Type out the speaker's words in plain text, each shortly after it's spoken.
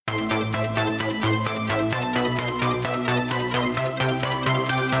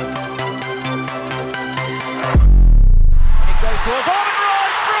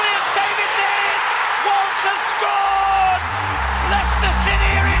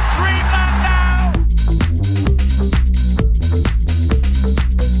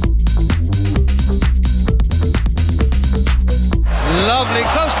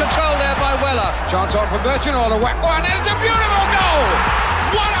Virgin all the way. Oh, and it's a beautiful goal!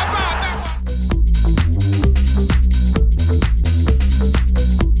 What about that one?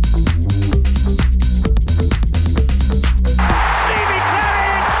 Stevie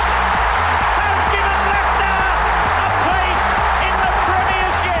Claridge has given Leicester a place in the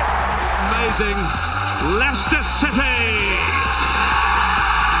Premiership. Amazing. Leicester City.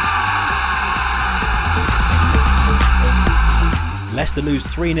 Leicester lose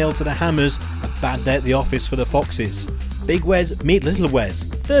 3-0 to the Hammers, a bad day at the office for the Foxes. Big Wes meet Little Wes,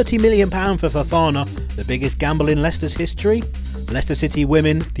 £30 million for Fofana, the biggest gamble in Leicester's history. Leicester City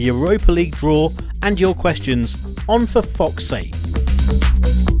women, the Europa League draw, and your questions on For Fox's Sake.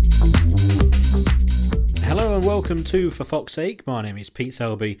 Hello and welcome to For Fox's Sake. My name is Pete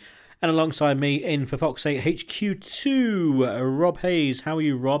Selby, and alongside me in For Fox's Sake HQ2, Rob Hayes. How are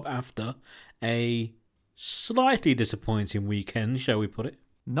you, Rob, after a slightly disappointing weekend, shall we put it?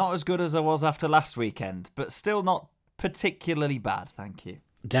 Not as good as I was after last weekend, but still not particularly bad, thank you.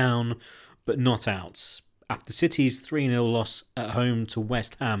 Down, but not out. After City's 3-0 loss at home to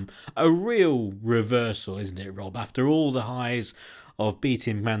West Ham, a real reversal, isn't it, Rob? After all the highs of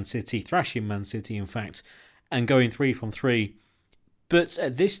beating Man City, thrashing Man City, in fact, and going 3 from 3. But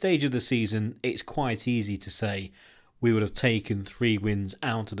at this stage of the season, it's quite easy to say we would have taken 3 wins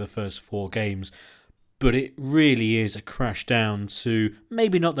out of the first 4 games. But it really is a crash down to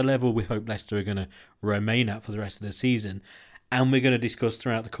maybe not the level we hope Leicester are going to remain at for the rest of the season. And we're going to discuss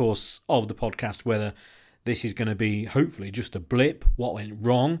throughout the course of the podcast whether this is going to be, hopefully, just a blip, what went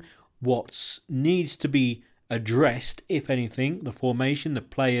wrong, what needs to be addressed, if anything, the formation, the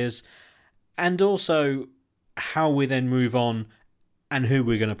players, and also how we then move on and who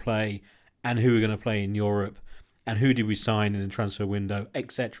we're going to play and who we're going to play in Europe. And who did we sign in the transfer window,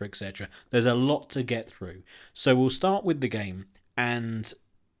 etc., etc. There's a lot to get through. So we'll start with the game. And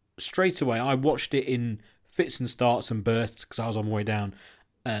straight away, I watched it in fits and starts and bursts because I was on my way down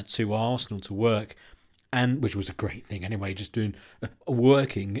to Arsenal to work, and which was a great thing anyway, just doing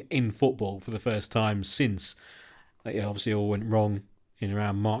working in football for the first time since it obviously all went wrong in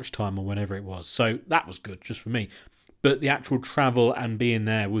around March time or whenever it was. So that was good just for me. But the actual travel and being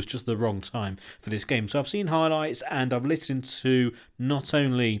there was just the wrong time for this game. So I've seen highlights and I've listened to not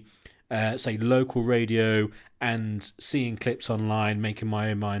only, say, local radio and seeing clips online, making my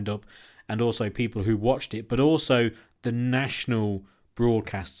own mind up, and also people who watched it, but also the national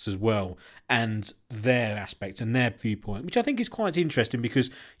broadcasts as well, and their aspects and their viewpoint, which I think is quite interesting because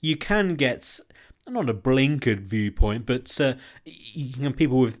you can get, not a blinkered viewpoint, but you can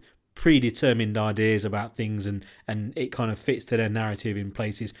people with predetermined ideas about things and it kind of fits to their narrative in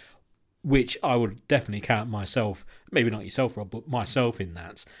places which I would definitely count myself, maybe not yourself, Rob, but myself in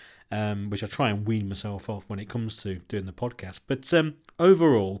that, which I try and wean myself off when it comes to doing the podcast. But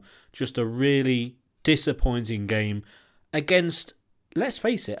overall, just a really disappointing game against, let's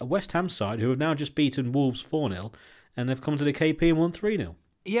face it, a West Ham side who have now just beaten Wolves 4-0 and they've come to the KP and won 3-0.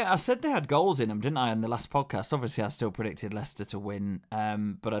 Yeah, I said they had goals in them, didn't I, in the last podcast? Obviously, I still predicted Leicester to win,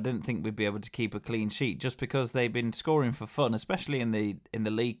 but I didn't think we'd be able to keep a clean sheet just because they've been scoring for fun, especially in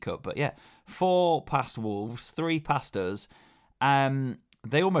the League Cup. But yeah, 4 past Wolves, 3 past us.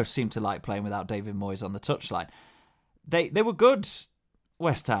 They almost seem to like playing without David Moyes on the touchline. They were good,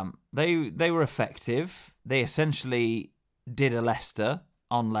 West Ham. They were effective. They essentially did a Leicester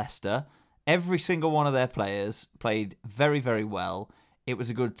on Leicester. Every single one of their players played very, very well. It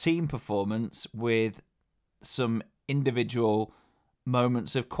was a good team performance with some individual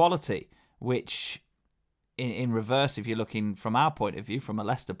moments of quality, which in reverse, if you're looking from our point of view, from a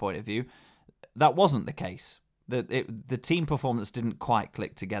Leicester point of view, that wasn't the case. The team performance didn't quite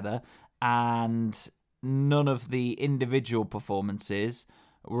click together, and none of the individual performances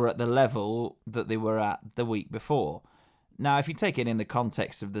were at the level that they were at the week before. Now, if you take it in the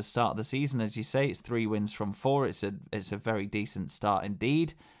context of the start of the season, as you say, it's 3 wins from 4. It's a very decent start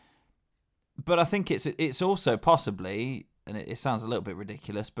indeed. But I think it's also possibly, and it sounds a little bit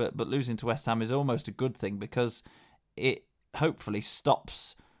ridiculous, but losing to West Ham is almost a good thing because it hopefully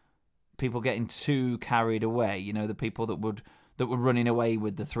stops people getting too carried away. You know, the people that were running away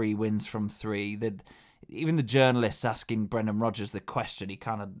with the 3 wins from 3. Even the journalists asking Brendan Rodgers the question, he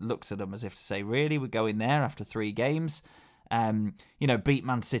kind of looks at them as if to say, really, we're going there after 3 games? Beat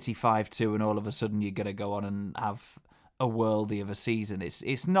Man City 5-2 and all of a sudden you're going to go on and have a worldie of a season.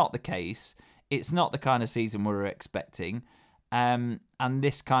 It's not the case. It's not the kind of season we were expecting. And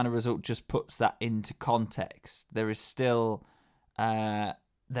this kind of result just puts that into context. There are still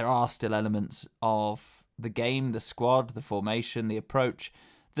elements of the game, the squad, the formation, the approach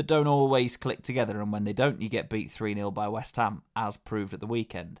that don't always click together. And when they don't, you get beat 3-0 by West Ham, as proved at the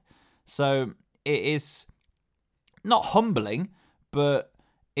weekend. So it is not humbling, but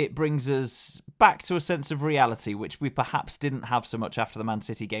it brings us back to a sense of reality, which we perhaps didn't have so much after the Man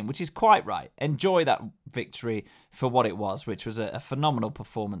City game, which is quite right. Enjoy that victory for what it was, which was a phenomenal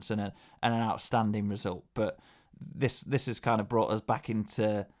performance and an outstanding result. But this has kind of brought us back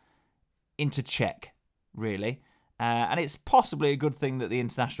into check, really. And it's possibly a good thing that the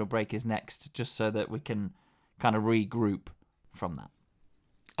international break is next, just so that we can kind of regroup from that.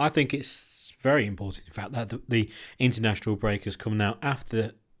 I think it's very important, in fact, that the international break has come now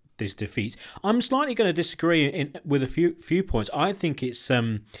after this defeat. I'm slightly going to disagree with a few points. I think it's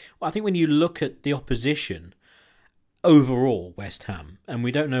I think when you look at the opposition overall, West Ham, and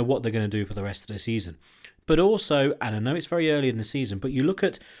we don't know what they're going to do for the rest of the season, but also, and I know it's very early in the season, but you look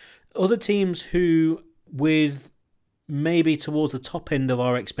at other teams who, with maybe towards the top end of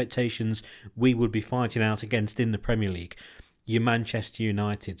our expectations, we would be fighting out against in the Premier League. Your Manchester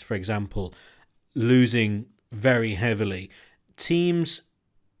United, for example, losing very heavily. Teams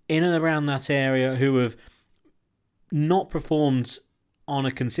in and around that area who have not performed on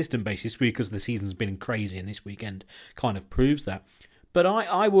a consistent basis because the season's been crazy, and this weekend kind of proves that. But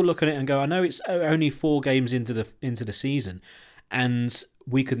I will look at it and go, I know it's only 4 games into the season, and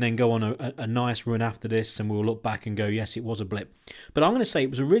we could then go on a nice run after this, and we'll look back and go, yes, it was a blip. But I'm going to say it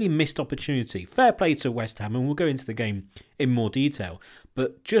was a really missed opportunity. Fair play to West Ham, and we'll go into the game in more detail.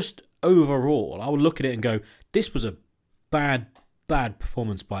 But just overall, I would look at it and go, this was a bad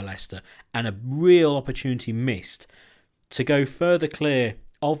performance by Leicester, and a real opportunity missed to go further clear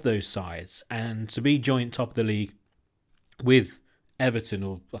of those sides and to be joint top of the league with Everton,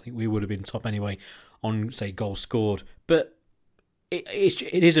 or I think we would have been top anyway on, say, goals scored. But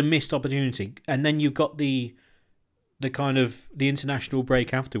it is a missed opportunity, and then you've got the kind of the international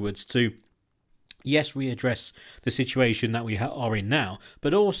break afterwards to, yes, readdress the situation that we are in now,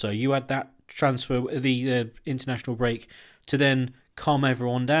 but also you had that transfer, the international break, to then calm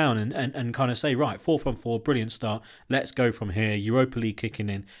everyone down and kind of say, right, 4 from 4, brilliant start, let's go from here, Europa League kicking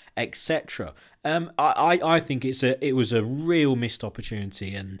in, etc. I think it was a real missed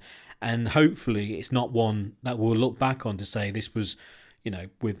opportunity, and hopefully it's not one that we'll look back on to say this was,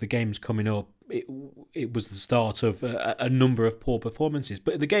 with the games coming up, it was the start of a number of poor performances.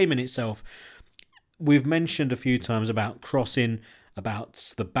 But the game in itself, we've mentioned a few times about crossing,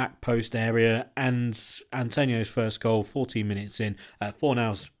 about the back post area, and Antonio's first goal 14 minutes in, 4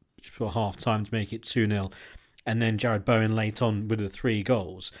 hours for half time to make it 2-0. And then Jared Bowen late on with the 3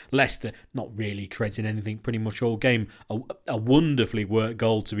 goals. Leicester not really creating anything pretty much all game. A wonderfully worked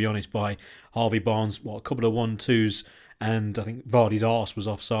goal, to be honest, by Harvey Barnes. A couple of 1-2s, and I think Vardy's arse was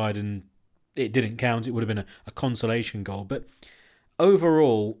offside and it didn't count. It would have been a consolation goal. But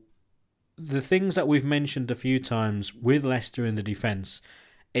overall, the things that we've mentioned a few times with Leicester in the defence,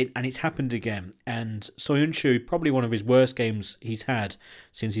 and it's happened again. And Soyuncu, probably one of his worst games he's had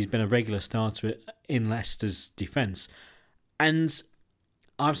since he's been a regular starter in Leicester's defence. And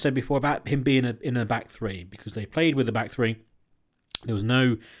I've said before about him being in a back 3, because they played with the back 3. There was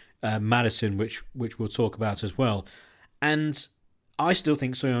no Maddison, which we'll talk about as well. And I still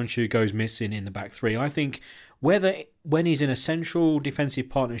think Soyuncu goes missing in the back 3. I think when he's in a central defensive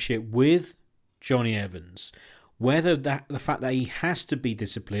partnership with Johnny Evans, whether the fact that he has to be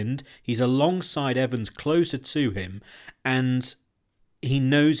disciplined, he's alongside Evans, closer to him, and he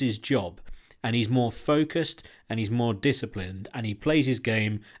knows his job, and he's more focused, and he's more disciplined, and he plays his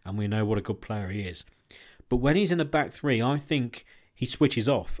game, and we know what a good player he is. But when he's in a back 3, I think he switches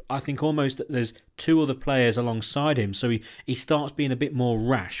off. I think almost that there's 2 other players alongside him, so he starts being a bit more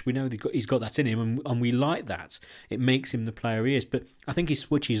rash. We know he's got that in him, and we like that. It makes him the player he is. But I think he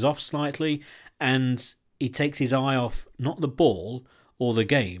switches off slightly, and he takes his eye off, not the ball or the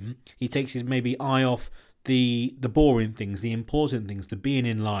game, he takes his maybe eye off the boring things, the important things, the being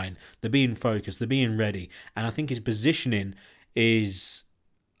in line, the being focused, the being ready. And I think his positioning is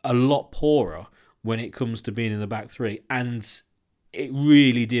a lot poorer when it comes to being in the back 3. And it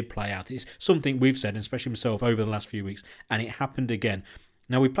really did play out. It's something we've said, especially myself, over the last few weeks, and it happened again.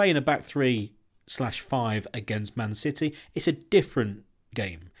 Now, we play in a back 3/5 against Man City. It's a different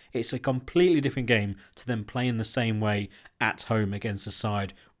game. It's a completely different game to them playing the same way at home against a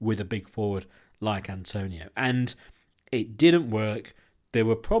side with a big forward like Antonio. And it didn't work. There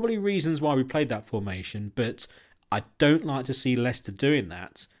were probably reasons why we played that formation, but I don't like to see Leicester doing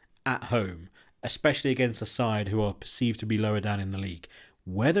that at home, especially against a side who are perceived to be lower down in the league.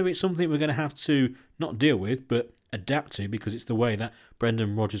 Whether it's something we're going to have to not deal with, but adapt to, because it's the way that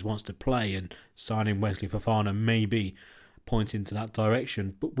Brendan Rodgers wants to play, and signing Wesley Fofana may be pointing to that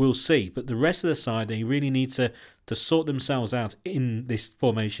direction, but we'll see. But the rest of the side, they really need to sort themselves out in this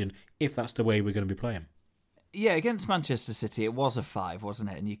formation if that's the way we're going to be playing. Yeah, against Manchester City, it was a 5,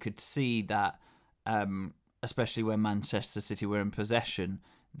 wasn't it? And you could see that, especially when Manchester City were in possession,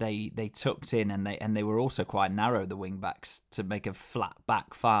 they tucked in and they were also quite narrow, the wing backs, to make a flat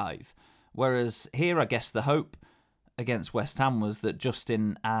back 5. Whereas here, I guess the hope against West Ham was that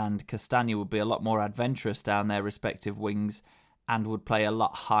Justin and Castagna would be a lot more adventurous down their respective wings and would play a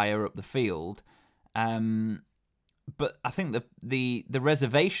lot higher up the field. But I think the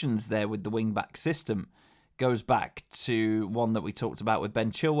reservations there with the wing-back system goes back to one that we talked about with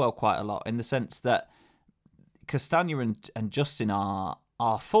Ben Chilwell quite a lot, in the sense that Castagna and Justin are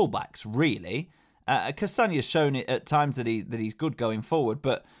full-backs, really. Castagna's shown it at times that he's good going forward,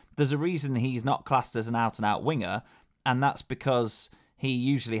 but there's a reason he's not classed as an out-and-out winger, and that's because he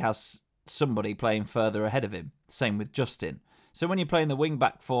usually has somebody playing further ahead of him. Same with Justin. So when you're playing the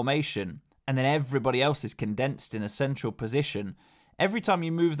wing-back formation, and then everybody else is condensed in a central position, every time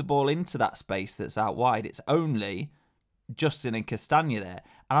you move the ball into that space that's out wide, it's only Justin and Castagna there.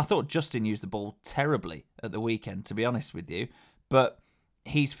 And I thought Justin used the ball terribly at the weekend, to be honest with you. But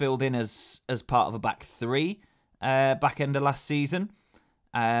he's filled in as part of a back 3 back end of last season.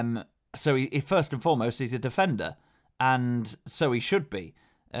 So he first and foremost, he's a defender. And so he should be.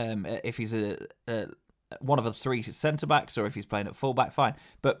 If he's one of the 3 centre-backs, or if he's playing at full-back, fine.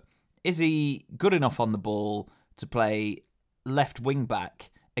 But is he good enough on the ball to play left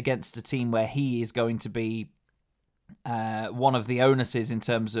wing-back against a team where he is going to be one of the onuses in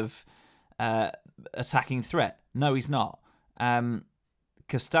terms of attacking threat? No, he's not.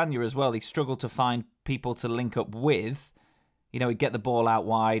 Castagna as well, he struggled to find people to link up with. You know, he'd get the ball out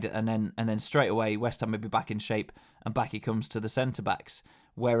wide, and then straight away West Ham would be back in shape, and back he comes to the centre-backs.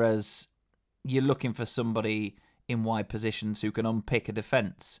 Whereas you're looking for somebody in wide positions who can unpick a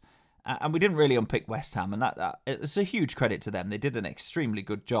defence. And we didn't really unpick West Ham, and that it's a huge credit to them. They did an extremely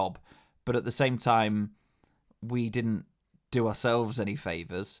good job, but at the same time, we didn't do ourselves any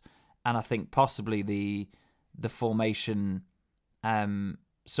favours. And I think possibly the formation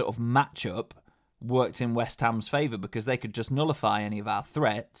sort of matchup worked in West Ham's favour, because they could just nullify any of our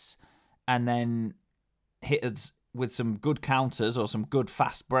threats and then hit us with some good counters or some good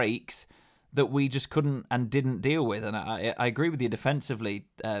fast breaks that we just couldn't and didn't deal with. And I agree with you defensively,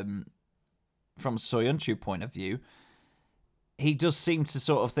 from Soyuncu point of view. He does seem to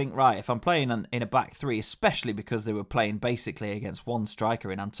sort of think, right, if I'm playing in a back 3, especially because they were playing basically against one striker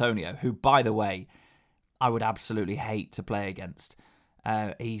in Antonio, who, by the way, I would absolutely hate to play against.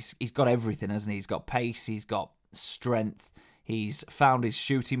 He's got everything, hasn't he? He's got pace, he's got strength, he's found his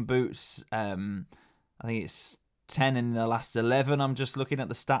shooting boots. I think it's 10 in the last 11. I'm just looking at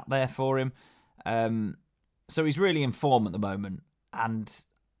the stat there for him. So he's really in form at the moment, and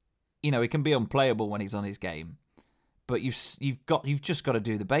you know, he can be unplayable when he's on his game. But you've just got to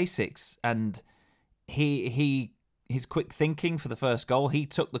do the basics. And his quick thinking for the first goal, he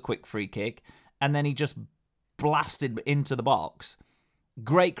took the quick free kick and then he just blasted into the box.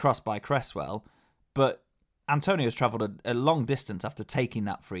 Great cross by Cresswell, but Antonio's travelled a long distance after taking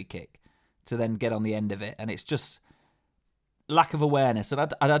that free kick to then get on the end of it, and it's just lack of awareness.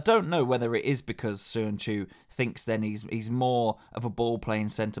 And I don't know whether it is because Soyuncu thinks then he's more of a ball-playing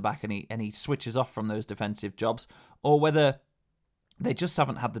centre-back and he switches off from those defensive jobs, or whether they just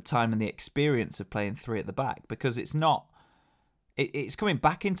haven't had the time and the experience of playing 3 at the back, because it's not... It's coming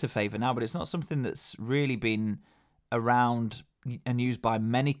back into favour now, but it's not something that's really been around and used by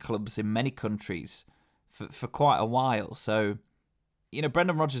many clubs in many countries for quite a while. So, you know,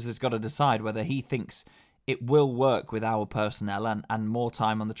 Brendan Rodgers has got to decide whether he thinks it will work with our personnel and more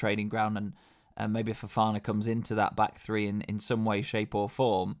time on the training ground, and maybe Fofana comes into that back 3 in some way, shape or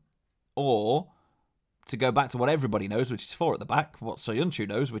form, or to go back to what everybody knows, which is 4 at the back, what Soyuncu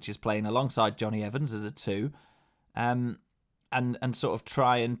knows, which is playing alongside Johnny Evans as a 2, and sort of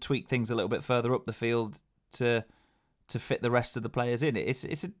try and tweak things a little bit further up the field to fit the rest of the players in. It's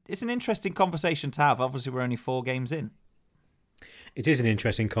an interesting conversation to have. Obviously, we're only 4 games in. It is an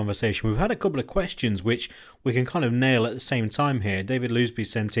interesting conversation. We've had a couple of questions which we can kind of nail at the same time here. David Loosby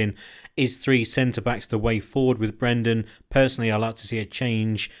sent in, is 3 centre-backs the way forward with Brendan? Personally, I'd like to see a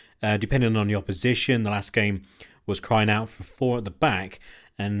change depending on the opposition. The last game was crying out for 4 at the back.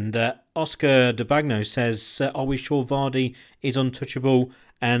 And Oscar De Bagno says, are we sure Vardy is untouchable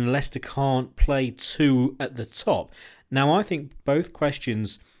and Leicester can't play 2 at the top? Now, I think both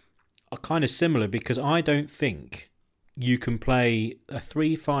questions are kind of similar, because I don't think you can play a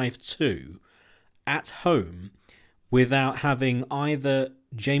 3-5-2 at home without having either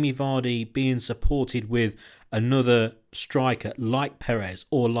Jamie Vardy being supported with another striker like Perez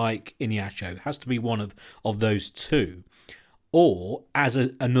or like Iheanacho. It has to be one of those 2. or as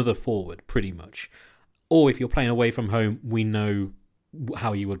another forward, pretty much. Or if you're playing away from home, we know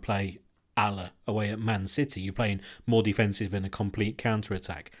how you would play Ala away at Man City. You're playing more defensive in a complete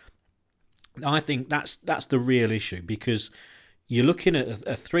counter-attack. I think that's the real issue, because you're looking at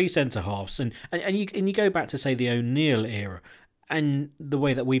a three centre-halves, and you go back to, say, the O'Neill era, and the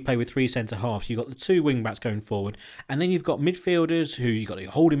way that we play with three centre-halves. You've got the two wing-backs going forward, and then you've got midfielders who you've got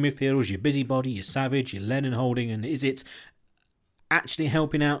your holding midfielders, your Busybody, your Savage, your Lennon holding, and is it actually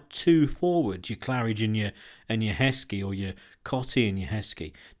helping out two forwards, your Claridge and your Heskey, or your Cottee and your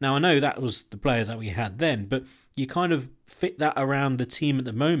Heskey. Now, I know that was the players that we had then, but you kind of fit that around the team at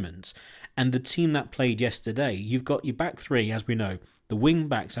the moment, and the team that played yesterday. You've got your back three, as we know, the wing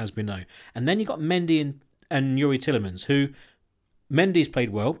backs, as we know, and then you've got Mendy and Youri Tielemans, who Mendy's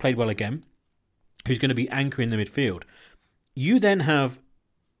played well again, who's going to be anchoring the midfield. You then have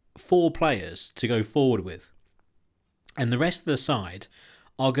four players to go forward with, and the rest of the side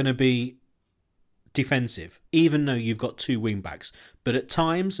are going to be defensive, even though you've got two wing-backs. But at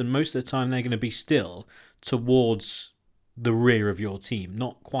times, and most of the time, they're going to be still towards the rear of your team.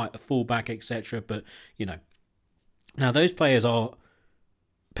 Not quite a full-back, etc., but, you know. Now, those players are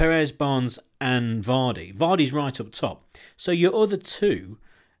Perez, Barnes and Vardy. Vardy's right up top. So your other two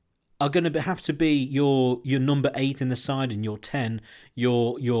are going to have to be your number 8 in the side and your 10,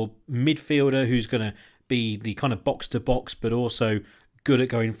 your midfielder who's going to be the kind of box-to-box, but also good at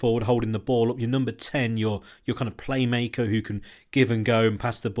going forward, holding the ball up. Your number 10, your kind of playmaker who can give and go and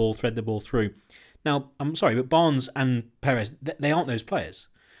pass the ball, thread the ball through. Now, I'm sorry, but Barnes and Perez, they aren't those players.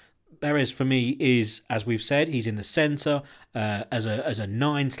 Perez, for me, is, as we've said, he's in the centre as a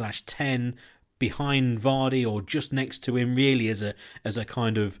 9/10 behind Vardy, or just next to him, really as a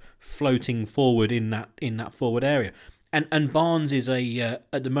kind of floating forward in that forward area. And Barnes is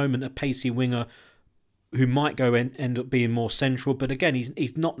at the moment a pacey winger who might go and end up being more central, but again,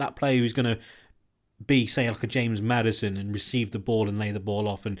 he's not that player who's going to be, say, like a James Maddison and receive the ball and lay the ball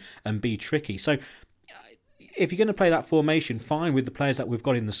off and be tricky. So if you're going to play that formation, fine with the players that we've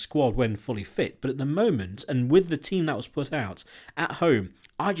got in the squad when fully fit. But at the moment, and with the team that was put out at home,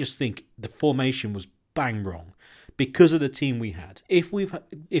 I just think the formation was bang wrong because of the team we had.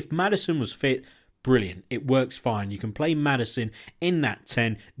 If Maddison was fit, brilliant. It works fine. You can play Maddison in that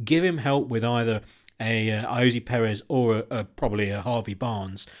 10, give him help with either a Ayoze Perez or probably a Harvey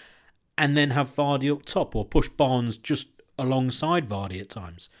Barnes, and then have Vardy up top, or push Barnes just alongside Vardy at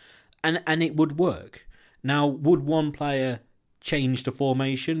times. And it would work. Now, would one player change the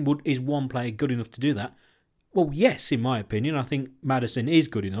formation? Is one player good enough to do that? Well, yes, in my opinion. I think Maddison is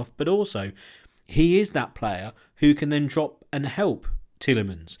good enough, but also he is that player who can then drop and help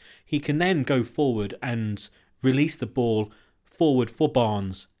Tielemans. He can then go forward and release the ball forward for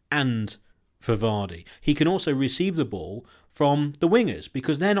Barnes and for Vardy. He can also receive the ball from the wingers,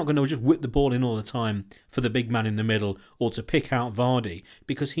 because they're not going to just whip the ball in all the time for the big man in the middle or to pick out Vardy,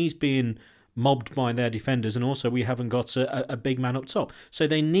 because he's being mobbed by their defenders, and also we haven't got a big man up top. So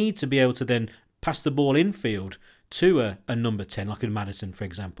they need to be able to then pass the ball infield to a number 10, like in Maddison, for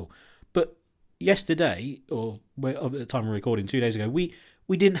example. But yesterday, or at the time we're recording 2 days ago, we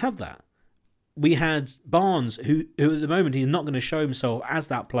didn't have that. We had Barnes, who at the moment he's not going to show himself as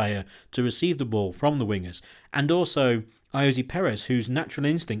that player to receive the ball from the wingers, and also Ayoze Perez, whose natural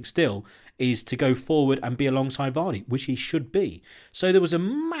instinct still is to go forward and be alongside Vardy, which he should be. So there was a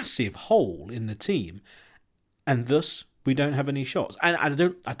massive hole in the team, and thus we don't have any shots. And I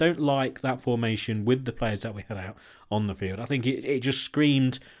don't like that formation with the players that we had out on the field. I think it just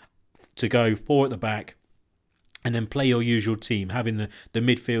screamed to go 4 at the back and then play your usual team, having the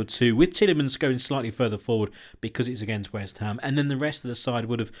midfield 2, with Tielemans going slightly further forward because it's against West Ham, and then the rest of the side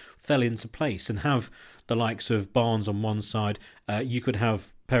would have fell into place and have the likes of Barnes on one side. You could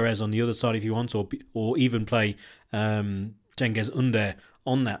have Perez on the other side if you want, or even play Cengiz Under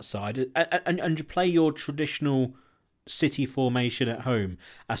on that side, and play your traditional City formation at home.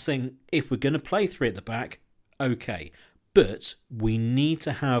 I think if we're going to play 3 at the back, okay, but we need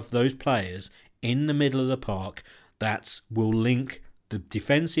to have those players in the middle of the park that will link the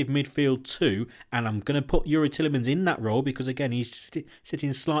defensive midfield too, and I'm going to put Youri Tielemans in that role because, again, he's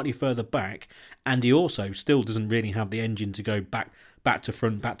sitting slightly further back, and he also still doesn't really have the engine to go back to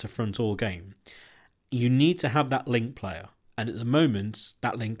front all game. You need to have that link player, and at the moment,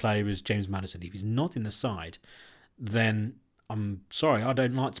 that link player is James Maddison. If he's not in the side, then I'm sorry, I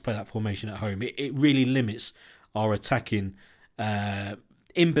don't like to play that formation at home. It really limits our attacking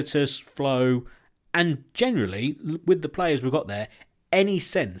impetus, flow, and generally, with the players we've got there, any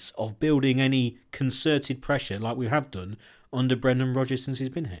sense of building any concerted pressure like we have done under Brendan Rodgers since he's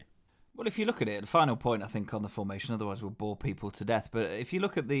been here. Well, if you look at it, the final point, I think, on the formation, otherwise we'll bore people to death. But if you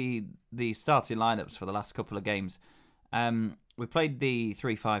look at the starting lineups for the last couple of games, we played the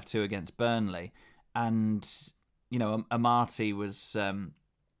 3-5-2 against Burnley, and Amartey was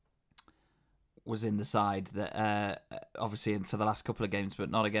in the side that obviously for the last couple of games,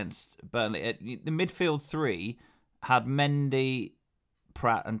 but not against Burnley. The midfield three had Mendy,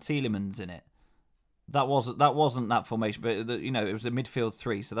 Pratt, and Tielemans in it. That wasn't that formation, but it was a midfield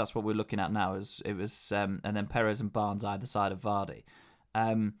three, so that's what we're looking at now. It was and then Perez and Barnes either side of Vardy.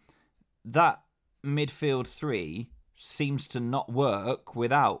 That midfield three seems to not work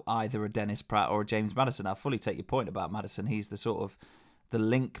without either a Dennis Pratt or a James Maddison. I fully take your point about Maddison. He's the sort of the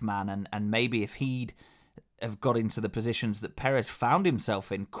link man, and maybe if he'd have got into the positions that Perez found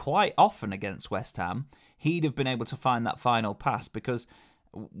himself in quite often against West Ham, he'd have been able to find that final pass, because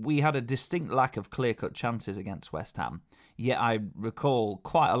we had a distinct lack of clear-cut chances against West Ham. Yet I recall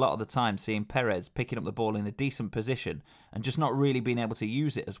quite a lot of the time seeing Perez picking up the ball in a decent position and just not really being able to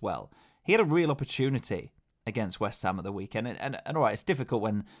use it as well. He had a real opportunity against West Ham at the weekend. And all right, it's difficult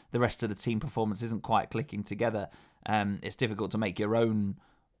when the rest of the team performance isn't quite clicking together. It's difficult to make your own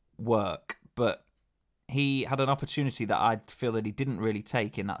work. But he had an opportunity that I feel that he didn't really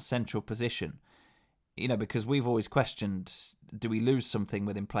take in that central position. Because we've always questioned, do we lose something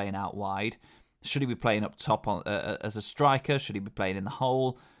with him playing out wide? Should he be playing up top as a striker? Should he be playing in the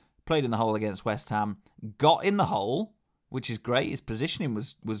hole? Played in the hole against West Ham. Got in the hole, which is great. His positioning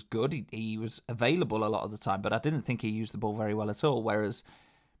was good. He was available a lot of the time, but I didn't think he used the ball very well at all. Whereas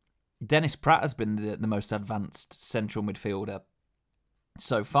Dennis Pratt has been the most advanced central midfielder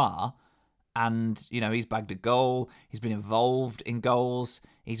so far. And, he's bagged a goal. He's been involved in goals.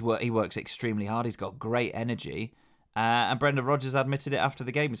 He works extremely hard. He's got great energy. And Brendan Rodgers admitted it after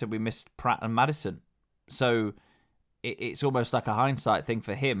the game. He said we missed Pratt and Maddison. So it's almost like a hindsight thing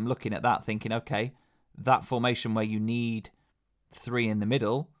for him, looking at that, thinking, okay, that formation where you need three in the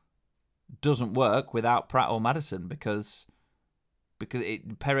middle doesn't work without Pratt or Maddison, because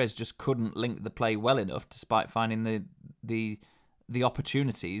Perez just couldn't link the play well enough, despite finding the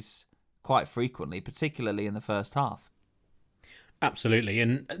opportunities quite frequently, particularly in the first half. Absolutely,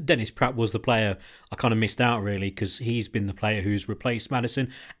 and Dennis Pratt was the player I kind of missed out, really, because he's been the player who's replaced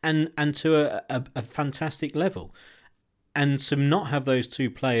Maddison, and to a fantastic level. And to not have those two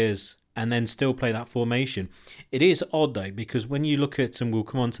players and then still play that formation, it is odd though, because when you look at, and we'll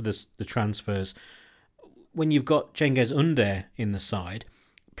come on to the transfers, when you've got Cengiz Under in the side,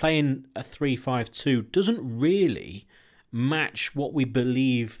 playing a 3-5-2 doesn't really match what we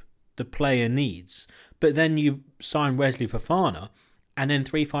believe the player needs. But then you sign Wesley Fofana, and then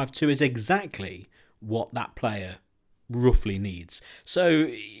 3-5-2 is exactly what that player roughly needs. So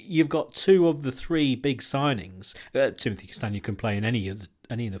you've got two of the three big signings. Timothy Castagne can play in any of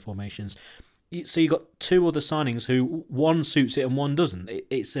the formations. So you've got two other signings who one suits it and one doesn't.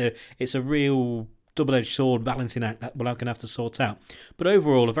 It's a real double-edged sword balancing act that we're going to have to sort out. But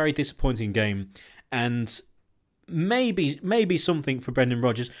overall, a very disappointing game, and maybe something for Brendan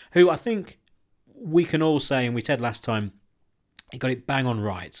Rodgers, who I think we can all say, and we said last time, he got it bang on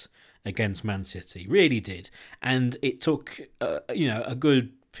right against Man City. Really did. And it took a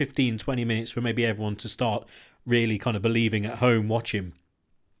good 15-20 minutes for maybe everyone to start really kind of believing at home watching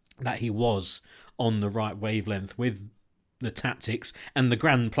that he was on the right wavelength with the tactics and the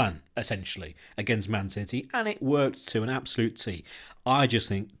grand plan, essentially, against Man City. And it worked to an absolute T. I just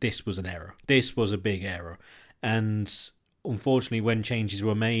think this was an error. This was a big error. And unfortunately, when changes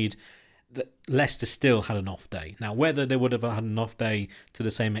were made, Leicester still had an off day. Now, whether they would have had an off day to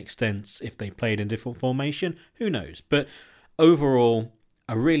the same extent if they played in different formation, who knows? But overall,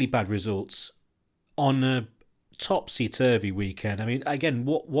 a really bad result on a topsy-turvy weekend. I mean, again,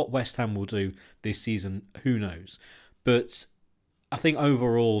 what West Ham will do this season, who knows? But I think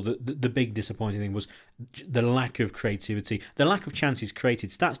overall, the big disappointing thing was the lack of creativity, the lack of chances created.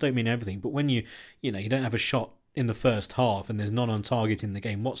 Stats don't mean everything, but when you don't have a shot in the first half and there's none on target in the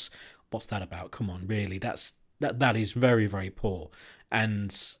game, what's that about? Come on, really? That is very, very poor.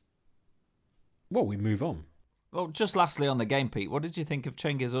 And well, we move on. Well, just lastly on the game, Pete, what did you think of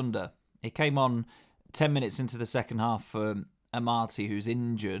Cengiz Under? He came on 10 minutes into the second half for Amartey, who's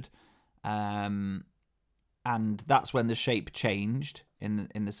injured. And that's when the shape changed in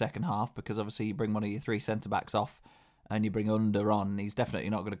the second half, because obviously you bring one of your three centre-backs off and you bring Under on. He's definitely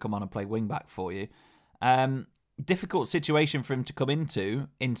not going to come on and play wing-back for you. Difficult situation for him to come into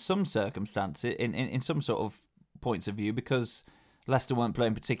in some circumstances, in some sort of points of view, because Leicester weren't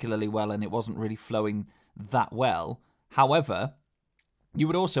playing particularly well and it wasn't really flowing that well. However, you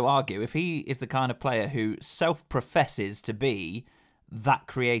would also argue if he is the kind of player who self-professes to be that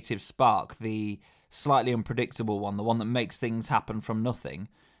creative spark, the slightly unpredictable one, the one that makes things happen from nothing,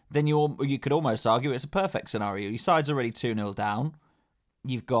 then you could almost argue it's a perfect scenario. Your side's already 2-0 down.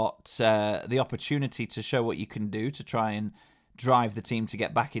 You've got the opportunity to show what you can do to try and drive the team to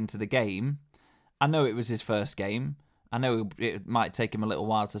get back into the game. I know it was his first game. I know it might take him a little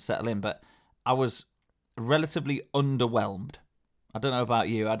while to settle in, but I was relatively underwhelmed. I don't know about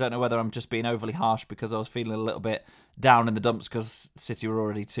you. I don't know whether I'm just being overly harsh because I was feeling a little bit down in the dumps because City were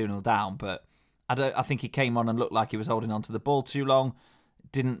already 2-0 down, but I think he came on and looked like he was holding on to the ball too long.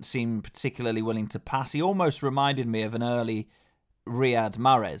 Didn't seem particularly willing to pass. He almost reminded me of an early Riyad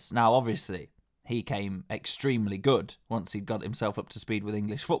Mahrez. Now, obviously, he came extremely good once he'd got himself up to speed with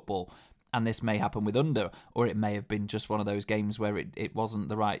English football, and this may happen with Under, or it may have been just one of those games where it wasn't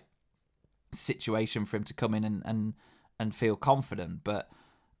the right situation for him to come in and feel confident. But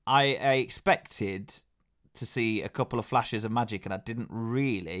I expected to see a couple of flashes of magic, and I didn't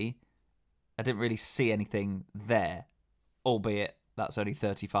really see anything there, albeit that's only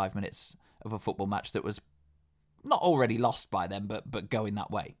 35 minutes of a football match that was not already lost by them, but going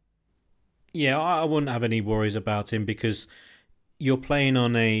that way. Yeah, I wouldn't have any worries about him because you're playing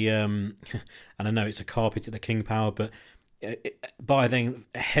on a, and I know it's a carpet at the King Power, but by then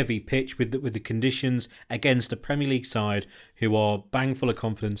a heavy pitch with the conditions against a Premier League side who are bang full of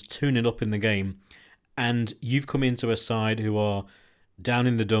confidence, 2-0 up in the game, and you've come into a side who are down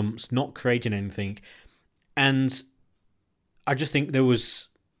in the dumps, not creating anything, and I just think it was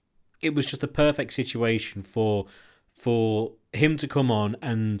just a perfect situation for him to come on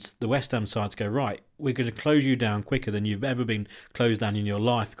and the West Ham side to go, right, we're going to close you down quicker than you've ever been closed down in your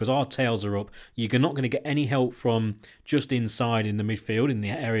life because our tails are up. You're not going to get any help from just inside in the midfield, in the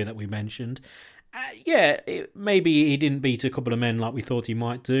area that we mentioned. Maybe he didn't beat a couple of men like we thought he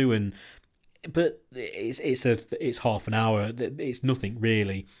might do, but it's half an hour. It's nothing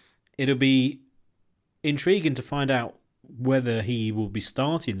really. It'll be intriguing to find out whether he will be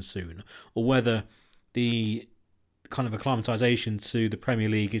starting soon or whether the kind of acclimatisation to the Premier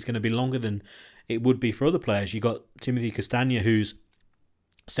League is going to be longer than it would be for other players. You've got Timothy Castagne, who's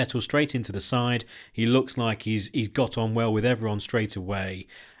settled straight into the side. He looks like he's got on well with everyone straight away,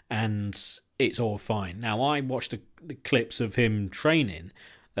 and it's all fine. Now, I watched the clips of him training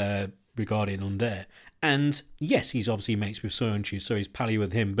regarding Under, and yes, he's obviously mates with Soyuncu, so he's pally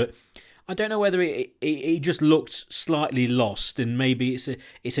with him, but I don't know whether he just looked slightly lost, and maybe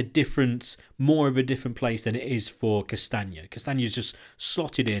it's a different, more of a different place than it is for Castagne. Castagne's just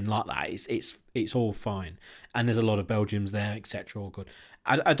slotted in like that. It's all fine, and there's a lot of Belgians there, etc. All good.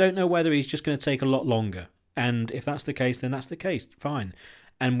 I don't know whether he's just going to take a lot longer, and if that's the case, then that's the case. Fine,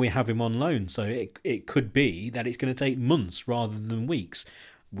 and we have him on loan, so it could be that it's going to take months rather than weeks.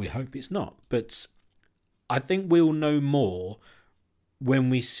 We hope it's not, but I think we'll know more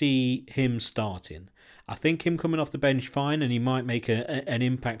when we see him starting. I think him coming off the bench fine, and he might make an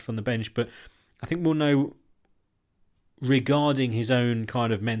impact from the bench, but I think we'll know regarding his own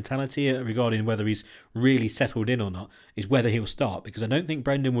kind of mentality, regarding whether he's really settled in or not, is whether he'll start, because I don't think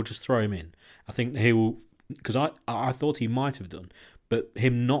Brendan will just throw him in. I think he will, because I thought he might have done, but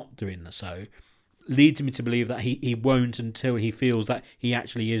him not doing so leads me to believe that he won't until he feels that he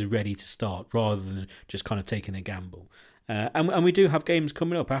actually is ready to start, rather than just kind of taking a gamble. And we do have games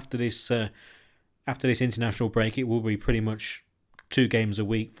coming up after this international break. It will be pretty much 2 games a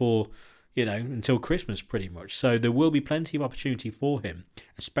week for, until Christmas pretty much. So there will be plenty of opportunity for him,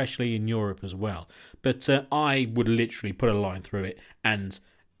 especially in Europe as well. But I would literally put a line through it, and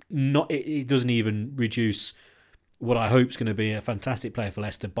it doesn't even reduce what I hope is going to be a fantastic player for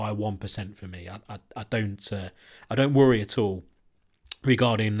Leicester by 1% for me. I don't worry at all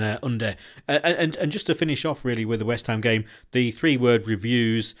regarding Under. And just to finish off really with the West Ham game, the 3-word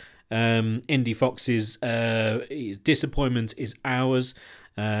reviews, Indy Fox's disappointment is ours.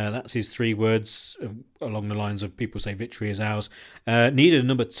 That's his 3 words, along the lines of people say victory is ours. Needed a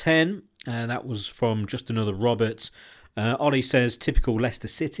number 10, that was from Just Another Roberts. Ollie says typical Leicester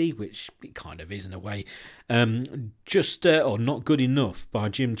City, which it kind of is in a way. Or not good enough by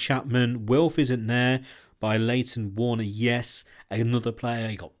Jim Chapman. Wilf isn't there by Leighton Warner. Yes, another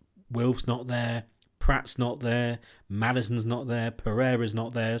player. You got Wilf's not there, Pratt's not there, Maddison's not there, Pereira's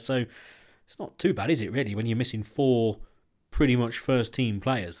not there. So it's not too bad, is it really, when you're missing 4 pretty much first team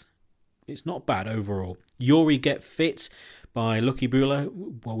players? It's not bad overall. Yuri get fit by Lucky Bula.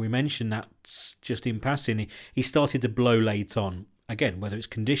 Well, we mentioned that just in passing. He started to blow late on. Again, whether it's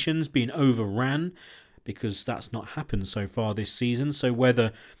conditions, being overran, because that's not happened so far this season. So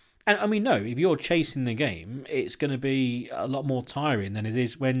whether... And I mean, no, if you're chasing the game, it's going to be a lot more tiring than it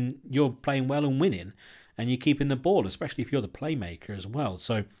is when you're playing well and winning. and you're keeping the ball, especially if you're the playmaker as well.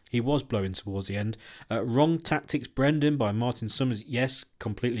 So he was blowing towards the end. Wrong Tactics Brendan by Martin Summers. Yes,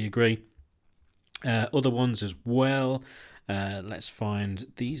 completely agree. Other ones as well. Let's find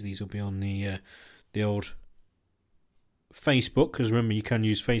these. These will be on the old Facebook, because remember you can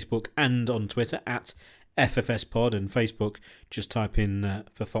use Facebook and on Twitter at FFS Pod, and Facebook just type in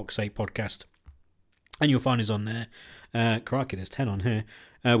For Fox's Sake Podcast and you'll find us on there. Crikey, there's 10 on here.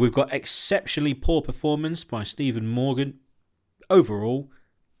 We've got Exceptionally Poor Performance by Stephen Morgan. Overall,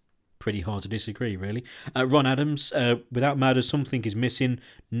 pretty hard to disagree, really. Ron Adams, Without Matters, Something is Missing.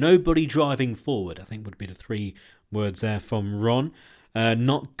 Nobody Driving Forward, I think would be the 3 words there from Ron.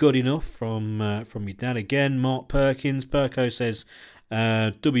 Not Good Enough from your dad again. Mark Perkins. Perko says,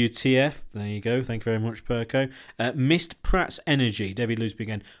 WTF. There you go. Thank you very much, Perko. Missed Pratt's energy. David Lusby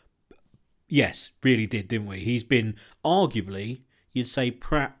again. Yes, really did, didn't we? He's been, arguably, you'd say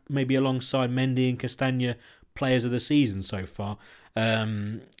Pratt, maybe alongside Mendy and Castagna, players of the season so far.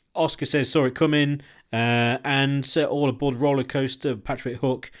 Oscar says, saw it coming. And all aboard roller coaster, Patrick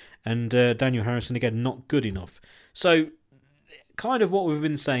Hook and Daniel Harrison again, not good enough. So, kind of what we've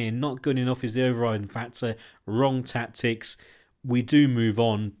been saying, not good enough is the overriding factor. Wrong tactics. We do move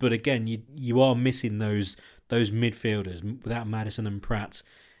on, but again, you are missing those midfielders without Maddison and Pratt.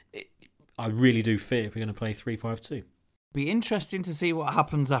 I really do fear if we're going to play 3-5-2. Be interesting to see what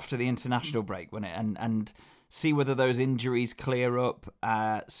happens after the international break, wouldn't it? And see whether those injuries clear up,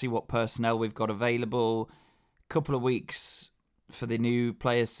 see what personnel we've got available. Couple of weeks for the new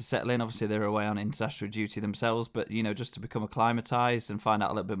players to settle in. Obviously, they're away on international duty themselves, but, just to become acclimatised and find out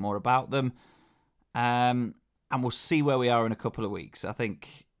a little bit more about them. And we'll see where we are in a couple of weeks. I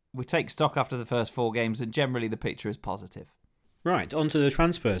think we take stock after the first 4 games, and generally the picture is positive. Right, on to the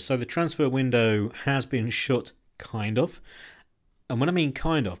transfers. So the transfer window has been shut, kind of. And when I mean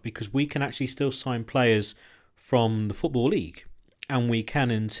kind of, because we can actually still sign players from the Football League. And we can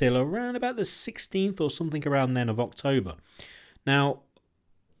until around about the 16th or something around then of October. Now,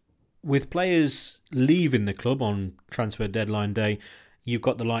 with players leaving the club on transfer deadline day, you've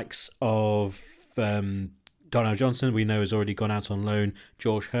got the likes of Darnell Johnson, we know, has already gone out on loan.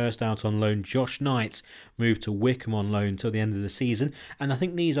 George Hurst out on loan. Josh Knight moved to Wickham on loan till the end of the season. And I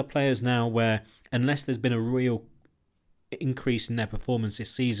think these are players now where, unless there's been a real increase in their performance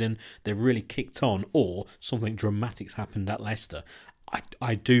this season, they've really kicked on, or something dramatic's happened at Leicester,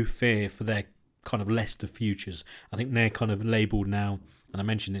 I do fear for their kind of Leicester futures. I think they're kind of labelled now, and I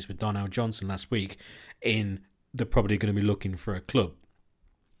mentioned this with Darnell Johnson last week, they're probably going to be looking for a club.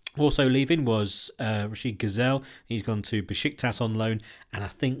 Also leaving was Rashid Gazelle. He's gone to Besiktas on loan, and I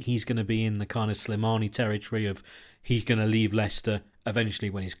think he's going to be in the kind of Slimani territory of he's going to leave Leicester eventually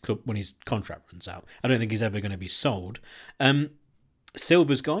when his contract runs out. I don't think he's ever going to be sold.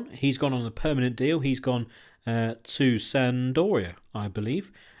 Silva's gone. He's gone on a permanent deal. He's gone to Sampdoria, I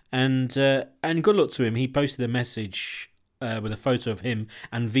believe. And good luck to him. He posted a message with a photo of him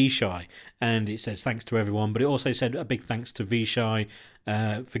and Vichai, and it says thanks to everyone, but it also said a big thanks to Vichai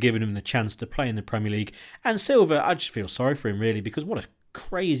for giving him the chance to play in the Premier League. And Silva, I just feel sorry for him really, because what a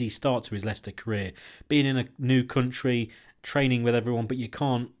crazy start to his Leicester career, being in a new country, training with everyone, but you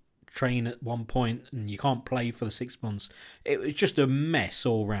can't train at one point and you can't play for the 6 months. It was just a mess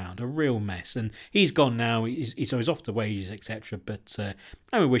all round, a real mess. And he's gone now, he's off the wages, etc. But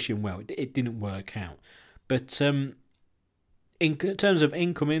we wish him well. It didn't work out. But in terms of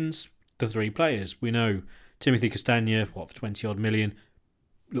incomings, the 3 players, we know Timothy Castagna, for 20 odd million,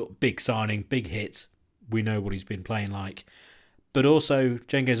 look, big signing, big hit. We know what he's been playing like. But also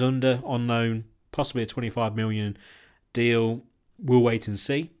Cengiz Under on loan, possibly a 25 million deal. We'll wait and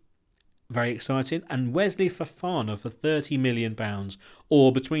see. Very exciting. And Wesley Fofana for £30 million,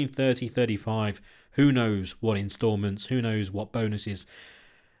 or between 30-35. Who knows what instalments, who knows what bonuses.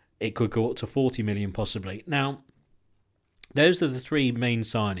 It could go up to 40 million possibly. Now, those are the 3 main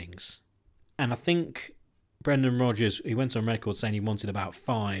signings. And I think Brendan Rodgers, he went on record saying he wanted about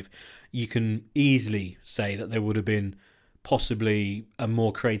 5. You can easily say that there would have been possibly a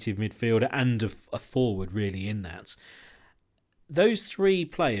more creative midfielder and a forward really in that. Those 3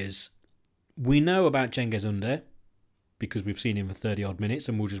 players, we know about Cengiz Under because we've seen him for 30 odd minutes,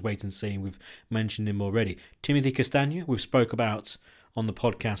 and we'll just wait and see. We've mentioned him already. Timothy Castagna, we've spoke about on the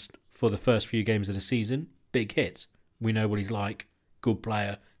podcast for the first few games of the season. Big hit. We know what he's like. Good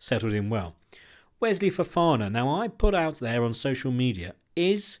player. Settled in well. Wesley Fofana. Now, I put out there on social media,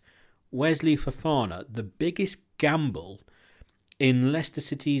 is Wesley Fofana the biggest gamble in Leicester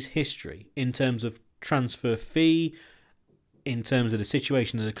City's history in terms of transfer fee, in terms of the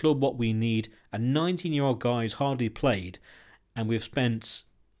situation of the club, what we need? A 19-year-old guy who's hardly played, and we've spent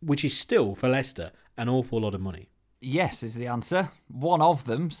which is still, for Leicester, an awful lot of money. Yes, is the answer. One of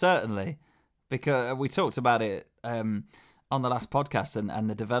them, certainly. Because we talked about it on the last podcast, and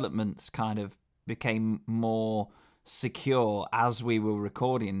the developments kind of became more secure as we were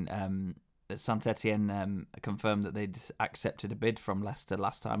recording. Saint-Etienne confirmed that they'd accepted a bid from Leicester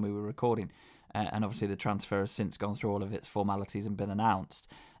last time we were recording. And obviously the transfer has since gone through all of its formalities and been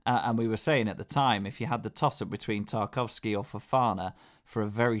announced. And we were saying at the time, if you had the toss-up between Tarkowski or Fofana for a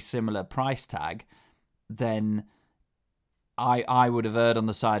very similar price tag, then I would have erred on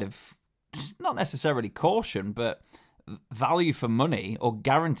the side of not necessarily caution, but value for money or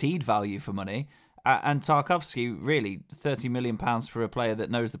guaranteed value for money. And Tarkowski, really, £30 million for a player that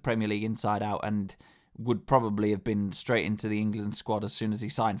knows the Premier League inside out and would probably have been straight into the England squad as soon as he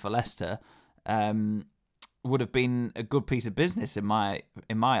signed for Leicester, would have been a good piece of business in my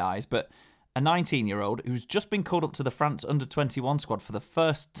eyes. But a 19-year-old who's just been called up to the France under-21 squad for the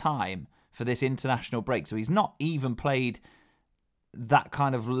first time for this international break, so he's not even played that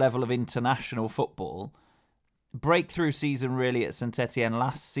kind of level of international football. Breakthrough season really at Saint-Etienne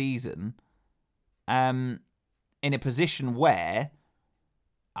last season, in a position where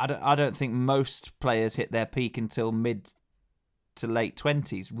I don't think most players hit their peak until mid to late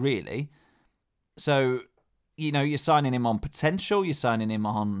 20s, really. So, you know, you're signing him on potential, you're signing him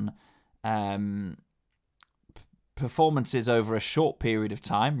on performances over a short period of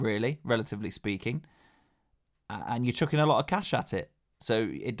time, really, relatively speaking, and you're chucking a lot of cash at it. So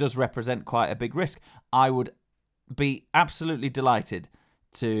it does represent quite a big risk. I would be absolutely delighted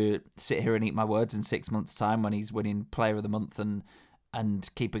to sit here and eat my words in 6 months' time when he's winning Player of the Month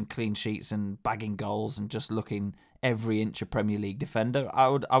and keeping clean sheets and bagging goals and just looking every inch a Premier League defender. I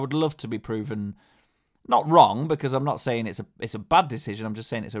would love to be proven not wrong, because I'm not saying it's a bad decision. I'm just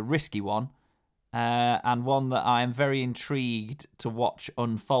saying it's a risky one, and one that I am very intrigued to watch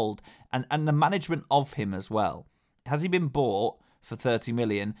unfold. And the management of him as well. Has he been bought for 30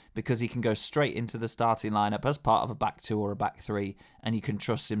 million because he can go straight into the starting lineup as part of a back two or a back three and you can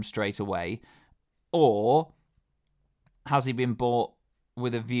trust him straight away? Or has he been bought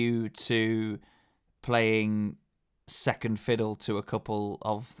with a view to playing second fiddle to a couple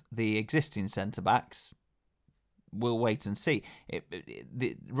of the existing centre-backs? We'll wait and see.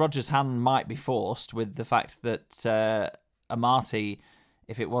 Rodgers' hand might be forced with the fact that Amati,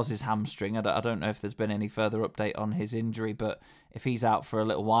 if it was his hamstring, I don't know if there's been any further update on his injury, but if he's out for a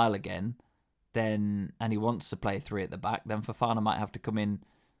little while again, then and he wants to play three at the back, then Fofana might have to come in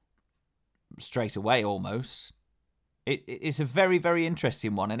straight away almost. It's a very, very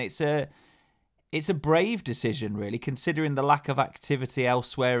interesting one, and it's a brave decision, really, considering the lack of activity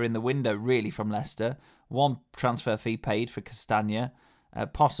elsewhere in the window, really, from Leicester. One transfer fee paid for Castagna, a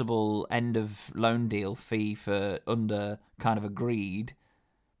possible end of loan deal fee for Under kind of agreed.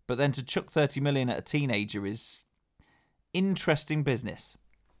 But then to chuck 30 million at a teenager is interesting business.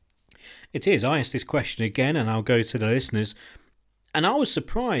 It is. I asked this question again, and I'll go to the listeners. And I was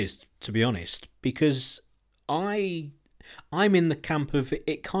surprised, to be honest, because I'm in the camp of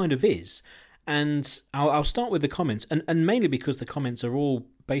it kind of is. And I'll start with the comments, and mainly because the comments are all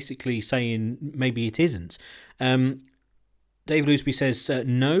basically saying maybe it isn't. David Loosby says,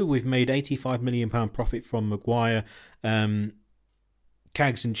 no, we've made £85 million profit from Maguire. Cags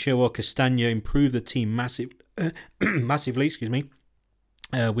and Chilwell, Castagna improve the team massively. Excuse me.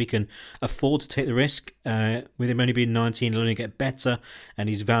 We can afford to take the risk. With him only being 19, he'll only get better, and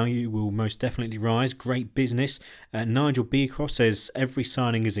his value will most definitely rise. Great business. Nigel Beecroft says every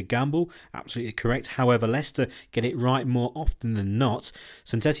signing is a gamble. Absolutely correct. However, Leicester get it right more often than not.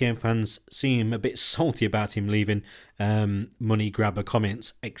 Saint-Etienne fans seem a bit salty about him leaving. Money grabber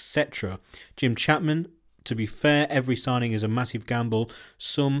comments, etc. Jim Chapman, to be fair, every signing is a massive gamble.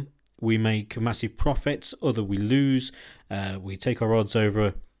 Some we make massive profits, other we lose. We take our odds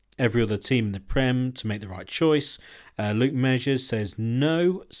over every other team in the Prem to make the right choice. Luke Measures says,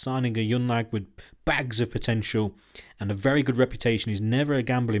 no, signing a young lad with bags of potential and a very good reputation is never a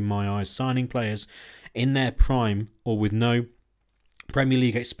gamble in my eyes. Signing players in their prime or with no Premier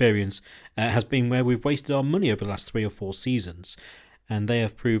League experience has been where we've wasted our money over the last 3 or 4 seasons, and they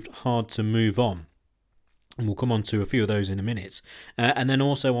have proved hard to move on. And we'll come on to a few of those in a minute. And then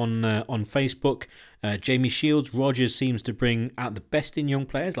also on Facebook, Jamie Shields, Rodgers seems to bring out the best in young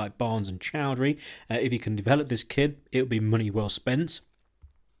players like Barnes and Chowdhury. If he can develop this kid, it'll be money well spent.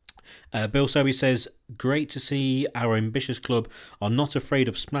 Bill Soby says, great to see our ambitious club are not afraid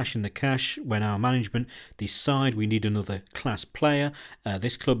of splashing the cash when our management decide we need another class player.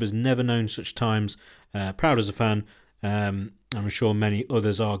 This club has never known such times. Proud as a fan. I'm sure many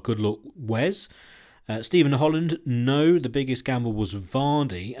others are. Good luck, Wes. Stephen Holland, no, the biggest gamble was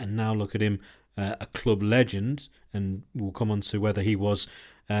Vardy, and now look at him, a club legend, and we'll come on to whether he was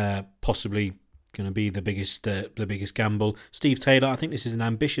possibly going to be the biggest gamble. Steve Taylor, I think this is an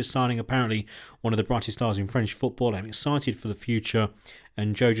ambitious signing, apparently one of the brightest stars in French football. I'm excited for the future.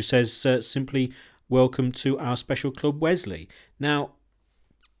 And Jojo says, simply, welcome to our special club, Wesley. Now,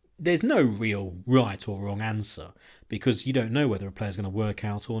 there's no real right or wrong answer, because you don't know whether a player's going to work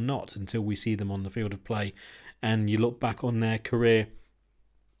out or not until we see them on the field of play and you look back on their career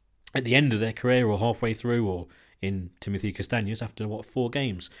at the end of their career or halfway through, or in Timothy Castaños after 4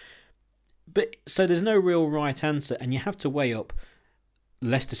 games. But so there's no real right answer, and you have to weigh up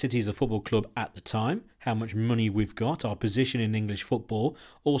Leicester City as a football club at the time, how much money we've got, our position in English football,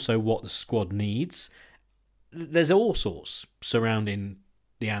 also what the squad needs. There's all sorts surrounding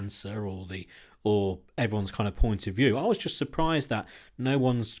the answer or everyone's kind of point of view. I was just surprised that no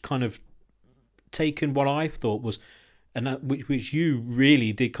one's kind of taken what I thought was, and which you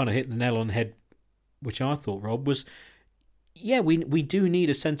really did kind of hit the nail on the head, which I thought, Rob, was, yeah, we do need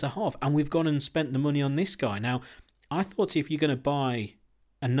a centre-half, and we've gone and spent the money on this guy. Now, I thought if you're going to buy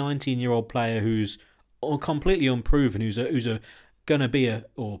a 19-year-old player who's completely unproven, who's going to be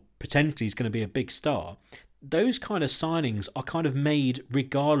or potentially is going to be a big star, those kind of signings are kind of made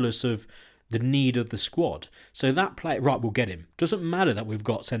regardless of the need of the squad. So that player, right, we'll get him. Doesn't matter that we've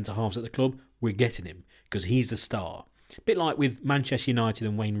got centre-halves at the club, we're getting him because he's a star. A bit like with Manchester United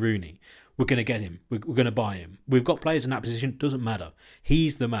and Wayne Rooney. We're going to get him. We're going to buy him. We've got players in that position. Doesn't matter.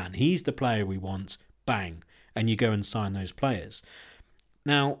 He's the man. He's the player we want. Bang. And you go and sign those players.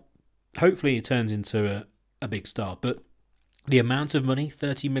 Now, hopefully it turns into a big star. But the amount of money,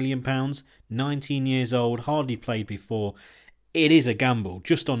 £30 million, 19 years old, hardly played before, it is a gamble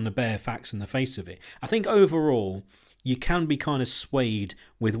just on the bare facts and the face of it. I think overall, you can be kind of swayed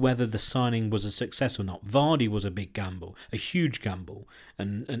with whether the signing was a success or not. Vardy was a big gamble, a huge gamble,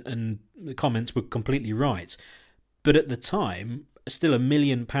 and the comments were completely right. But at the time, still £1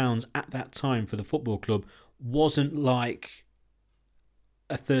 million at that time for the football club wasn't like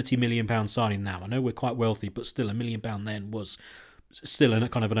a £30 million signing now. I know we're quite wealthy, but still £1 million then was still a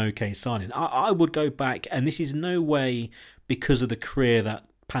kind of an okay signing. I would go back, and this is no way because of the career that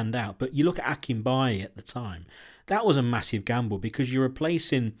panned out, but you look at Akinbaye at the time, that was a massive gamble because you're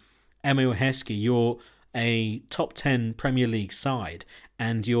replacing Emu Heskey, you're a top 10 Premier League side,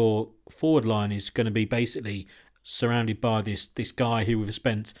 and your forward line is going to be basically surrounded by this guy who we've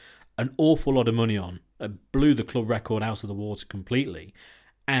spent an awful lot of money on, blew the club record out of the water completely,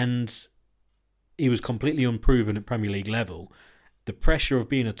 and he was completely unproven at Premier League level. The pressure of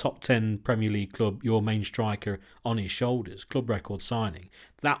being a top 10 Premier League club, your main striker on his shoulders, club record signing,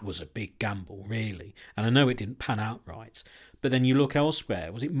 that was a big gamble, really. And I know it didn't pan out right. But then you look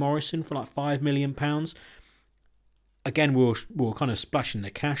elsewhere. Was it Morrison for like £5 million? Again, we were kind of splashing the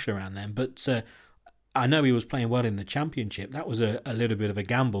cash around then. But I know he was playing well in the Championship. That was a little bit of a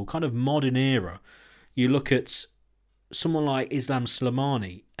gamble. Kind of modern era. You look at someone like Islam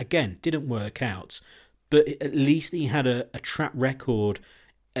Slimani. Again, didn't work out. But at least he had a track record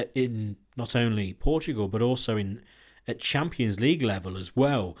in not only Portugal, but also at Champions League level as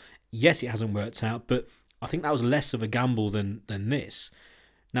well. Yes, it hasn't worked out, but I think that was less of a gamble than this.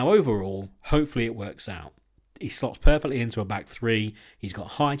 Now, overall, hopefully it works out. He slots perfectly into a back three. He's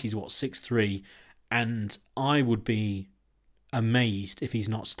got height. He's 6'3", and I would be amazed if he's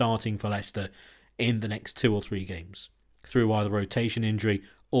not starting for Leicester in the next 2 or 3 games through either rotation injury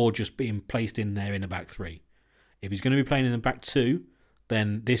or just being placed in there in a back three. If he's going to be playing in the back two,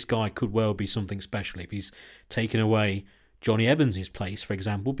 then this guy could well be something special. If he's taken away Johnny Evans' place, for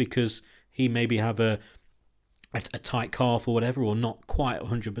example, because he maybe have a tight calf or whatever, or not quite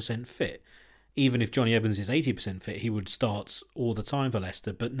 100% fit. Even if Johnny Evans is 80% fit, he would start all the time for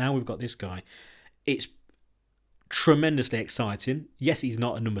Leicester. But now we've got this guy. It's tremendously exciting. Yes, he's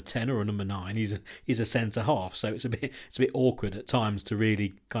not a number 10 or a number 9. He's a centre half, so it's a bit awkward at times to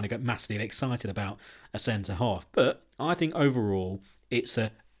really kind of get massively excited about a centre half. But I think overall it's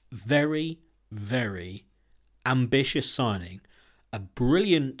a very, very ambitious signing, a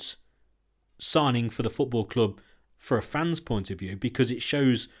brilliant signing for the football club for a fan's point of view, because it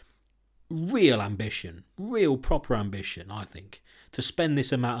shows real ambition, real proper ambition, I think, to spend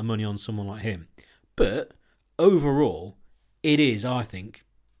this amount of money on someone like him. But overall, it is, I think,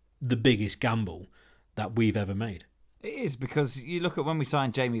 the biggest gamble that we've ever made. It is, because you look at when we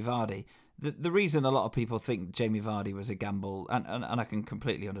signed Jamie Vardy, the reason a lot of people think Jamie Vardy was a gamble, and I can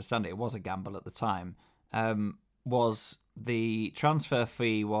completely understand it was a gamble at the time, was the transfer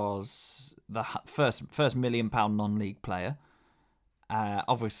fee was the first £1 million non-league player.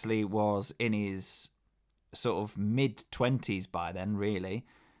 Obviously was in his sort of mid-20s by then, really.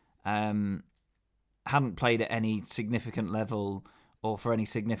 Hadn't played at any significant level or for any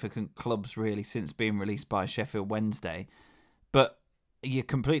significant clubs, really, since being released by Sheffield Wednesday. But you're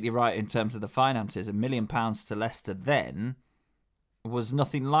completely right in terms of the finances. £1 million to Leicester then was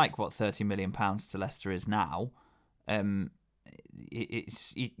nothing like what £30 million to Leicester is now. You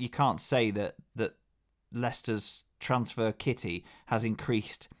can't say that Leicester's transfer kitty has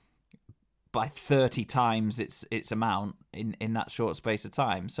increased by 30 times its amount in that short space of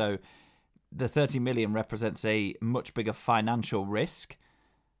time. So the 30 million represents a much bigger financial risk.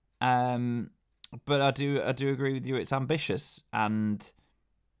 But I do agree with you. It's ambitious, and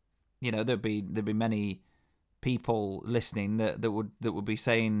there'd be many people listening that would be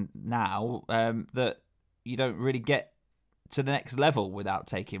saying now that you don't really get to the next level without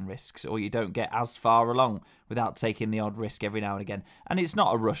taking risks, or you don't get as far along without taking the odd risk every now and again. And it's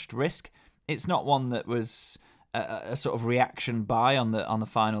not a rushed risk. It's not one that was a sort of reaction buy on the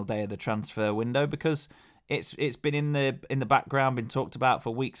final day of the transfer window, because it's been in the background, been talked about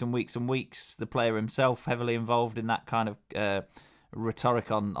for weeks and weeks and weeks. The player himself heavily involved in that kind of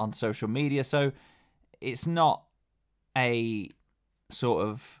rhetoric on social media. So it's not a sort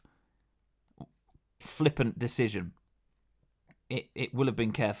of flippant decision. It will have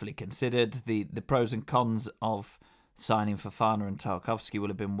been carefully considered. The pros and cons of signing Fofana and Tarkowski will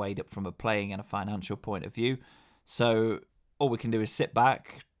have been weighed up from a playing and a financial point of view. So all we can do is sit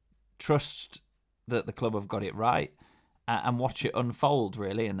back, trust that the club have got it right, and watch it unfold,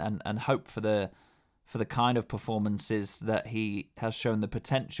 really, and hope for the kind of performances that he has shown the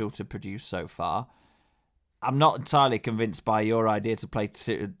potential to produce so far. I'm not entirely convinced by your idea to play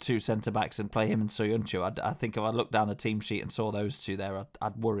two centre-backs and play him and Soyuncu. I think if I looked down the team sheet and saw those two there,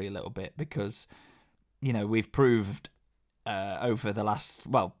 I'd worry a little bit, because we've proved over the last,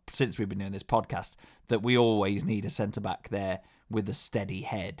 since we've been doing this podcast, that we always need a centre-back there with a steady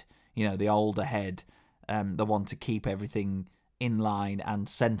head. The older head, the one to keep everything in line and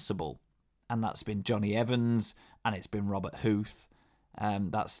sensible. And that's been Johnny Evans, and it's been Robert Huth.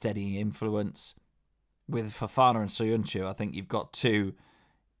 That steadying influence. With Fofana and Soyuncu, I think you've got two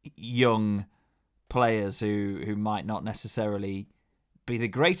young players who might not necessarily be the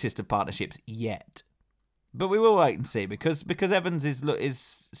greatest of partnerships yet. But we will wait and see, because Evans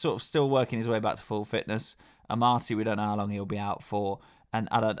is sort of still working his way back to full fitness. Amati, we don't know how long he'll be out for, and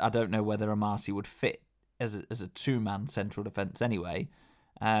I don't know whether Amati would fit as a two-man central defence anyway.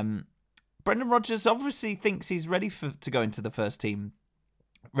 Brendan Rodgers obviously thinks he's ready to go into the first team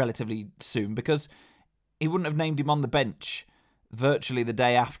relatively soon, because he wouldn't have named him on the bench virtually the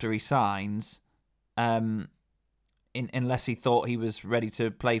day after he signs, unless he thought he was ready to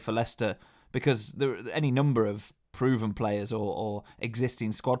play for Leicester, because there are any number of proven players or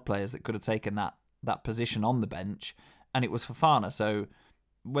existing squad players that could have taken that position on the bench, and it was Fofana. So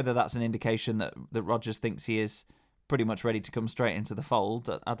whether that's an indication that Rodgers thinks he is pretty much ready to come straight into the fold,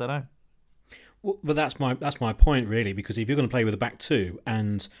 I don't know. Well, but that's my point, really, because if you're going to play with a back two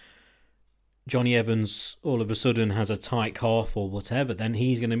and Johnny Evans all of a sudden has a tight calf or whatever, then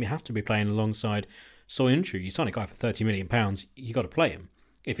he's going to have to be playing alongside Soyuncu. You sign a guy for £30 million, you got to play him.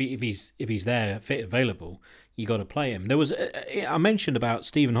 If he's there, fit, available, you got to play him. There was I mentioned about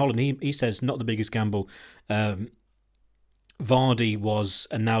Stephen Holland. He says not the biggest gamble. Vardy was,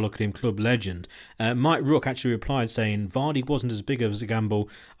 and now look at him, club legend. Mike Rook actually replied saying Vardy wasn't as big as a gamble.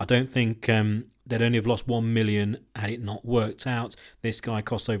 I don't think they'd only have lost 1 million had it not worked out. This guy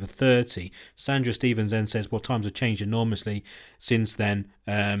costs over 30. Sandra Stevens then says, well, times have changed enormously since then.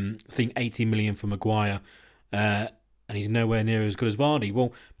 I think 80 million for Maguire, and he's nowhere near as good as Vardy.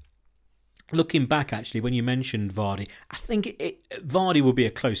 Well, looking back, actually, when you mentioned Vardy, I think Vardy will be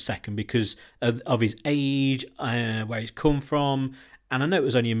a close second because of his age, where he's come from. And I know it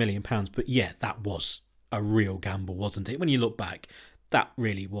was only £1 million, but yeah, that was a real gamble, wasn't it? When you look back, that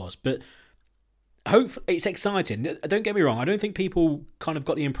really was. But hopefully, it's exciting. Don't get me wrong. I don't think people kind of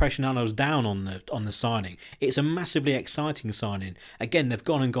got the impression that I was down on the signing. It's a massively exciting signing. Again, they've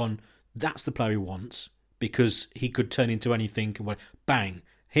gone and gone, that's the player he wants, because he could turn into anything. And bang,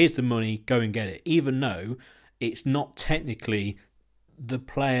 here's the money, go and get it. Even though it's not technically the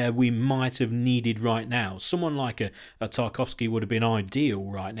player we might have needed right now. Someone like a Tarkowski would have been ideal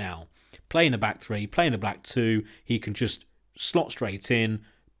right now. Playing a back three, playing a back two, he can just slot straight in,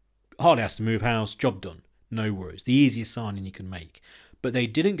 hardly has to move house, job done. No worries. The easiest signing you can make. But they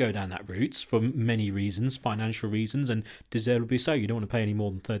didn't go down that route for many reasons, financial reasons, and deservedly so. You don't want to pay any more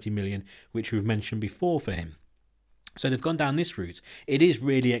than 30 million, which we've mentioned before for him. So they've gone down this route. It is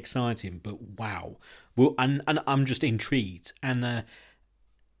really exciting, but wow. Well, and I'm just intrigued. And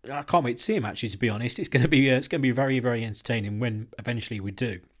I can't wait to see him. Actually, to be honest, it's going to be very, very entertaining when eventually we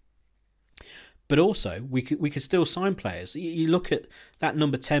do. But also, we could still sign players. You look at that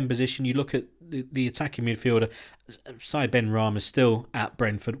number 10 position. You look at the attacking midfielder. Said Benrahma is still at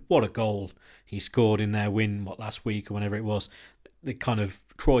Brentford. What a goal he scored in their win last week or whenever it was. The kind of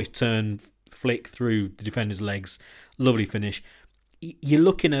Cruyff turn flick through the defender's legs. Lovely finish. You're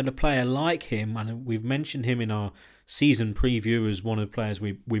looking at a player like him, and we've mentioned him in our season preview as one of the players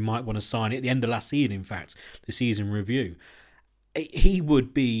we might want to sign at the end of last season, in fact, the season review. He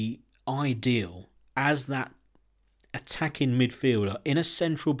would be ideal as that attacking midfielder in a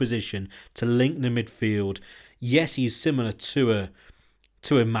central position to link the midfield. Yes, he's similar to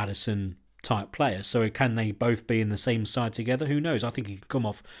a Maddison type player, so can they both be in the same side together? Who knows? I think he could come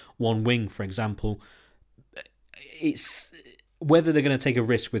off one wing, for example. It's whether they're going to take a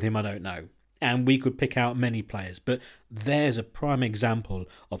risk with him, I don't know. And we could pick out many players, but there's a prime example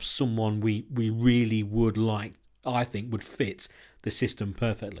of someone we really would like, I think, would fit the system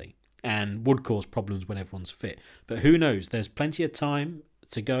perfectly and would cause problems when everyone's fit. But who knows? There's plenty of time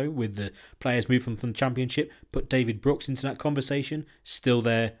to go with the players moving from the Championship. Put David Brooks into that conversation, still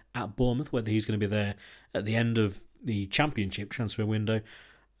there at Bournemouth. Whether he's going to be there at the end of the Championship transfer window,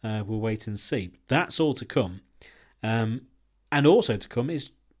 we'll wait and see. That's all to come. And also to come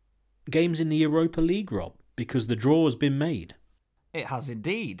is games in the Europa League, Rob, because the draw has been made. It has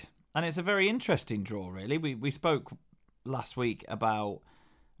indeed. And it's a very interesting draw, really. We spoke last week about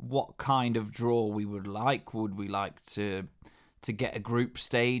what kind of draw we would like. Would we like to get a group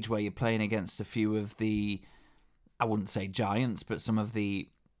stage where you're playing against a few of the, I wouldn't say giants, but some of the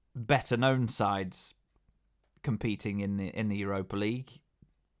better known sides competing in the Europa League?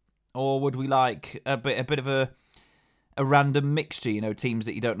 Or would we like a bit of a random mixture, teams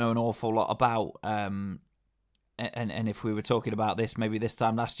that you don't know an awful lot about? And if we were talking about this maybe this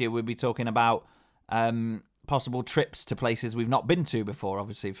time last year, we'd be talking about possible trips to places we've not been to before,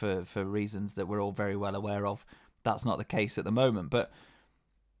 obviously for reasons that we're all very well aware of. That's not the case at the moment, but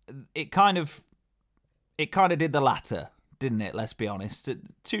it kind of did the latter, didn't it? Let's be honest.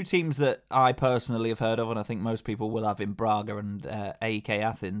 Two teams that I personally have heard of, and I think most people will have, in Braga and AEK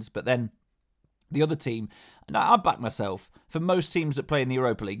Athens. But then the other team, and I back myself, for most teams that play in the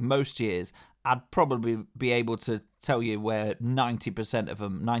Europa League, most years, I'd probably be able to tell you where 90% of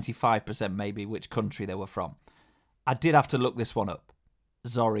them, 95% maybe, which country they were from. I did have to look this one up.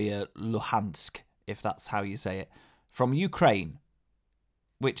 Zorya Luhansk, if that's how you say it, from Ukraine,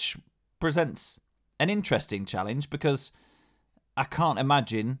 which presents an interesting challenge because I can't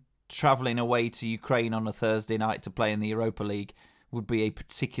imagine travelling away to Ukraine on a Thursday night to play in the Europa League would be a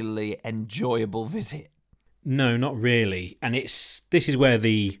particularly enjoyable visit. No, not really. And this is where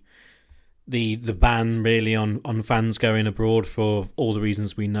the ban really on fans going abroad for all the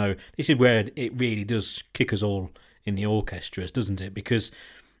reasons we know. This is where it really does kick us all in the orchestras, doesn't it? Because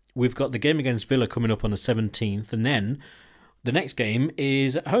we've got the game against Villa coming up on the 17th, and then the next game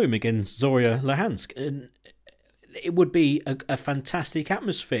is at home against Zorya Luhansk. And it would be a fantastic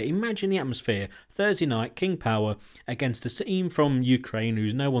atmosphere. Imagine the atmosphere. Thursday night, King Power against a team from Ukraine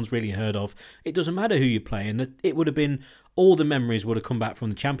who's no one's really heard of. It doesn't matter who you're playing. It would have been, all the memories would have come back from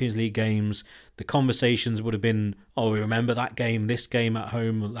the Champions League games. The conversations would have been, we remember that game, this game at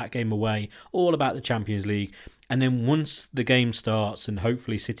home, that game away, all about the Champions League. And then once the game starts and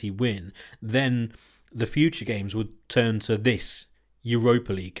hopefully City win, then the future games would turn to this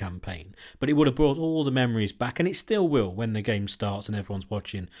Europa League campaign. But it would have brought all the memories back, and it still will when the game starts and everyone's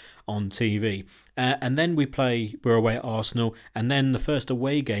watching on TV. And then we're away at Arsenal, and then the first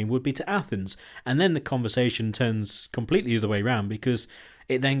away game would be to Athens. And then the conversation turns completely the other way around, because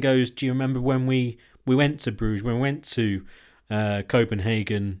it then goes, do you remember when we went to Bruges, when we went to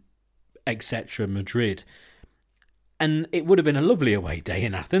Copenhagen, etc., Madrid? And it would have been a lovely away day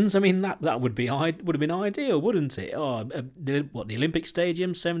in Athens. I mean, that would have been ideal, wouldn't it? The Olympic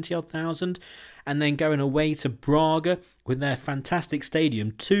Stadium, 70,000, and then going away to Braga with their fantastic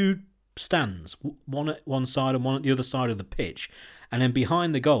stadium, 2 stands, one at one side and one at the other side of the pitch, and then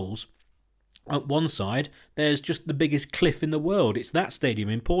behind the goals, at one side, there's just the biggest cliff in the world. It's that stadium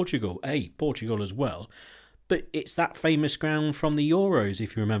in Portugal, Portugal as well. But it's that famous ground from the Euros,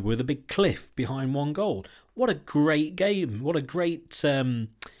 if you remember, with a big cliff behind one goal. What a great game. What a great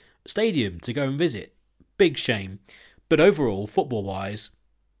stadium to go and visit. Big shame. But overall, football-wise,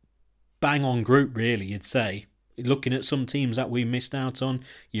 bang on group, really, you'd say. Looking at some teams that we missed out on,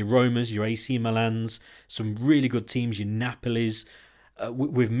 your Romas, your AC Milans, some really good teams, your Napolis.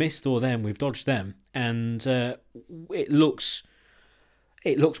 We've missed all them, we've dodged them. And it looks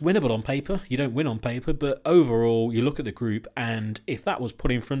It looks winnable on paper. You don't win on paper, but overall, you look at the group, and if that was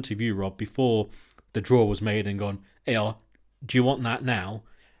put in front of you, Rob, before the draw was made and gone, hey, do you want that now?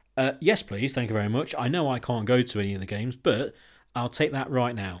 Yes, please. Thank you very much. I know I can't go to any of the games, but I'll take that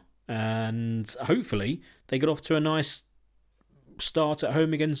right now. And hopefully, they get off to a nice start at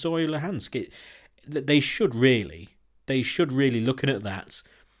home against Zorya Luhansk. They should really, looking at that,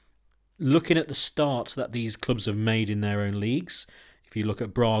 looking at the start that these clubs have made in their own leagues. If you look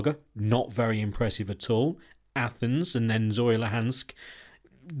at Braga, not very impressive at all. Athens and then Zorya Luhansk,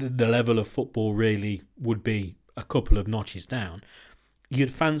 the level of football really would be a couple of notches down.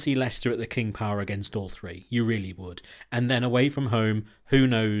 You'd fancy Leicester at the King Power against all three. You really would. And then away from home, who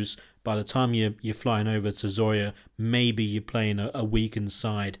knows, by the time you're flying over to Zorya, maybe you're playing a weakened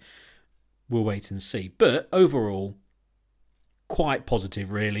side. We'll wait and see. But overall, quite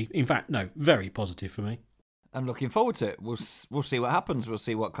positive, really. In fact, no, very positive for me. I'm looking forward to it. We'll see what happens. We'll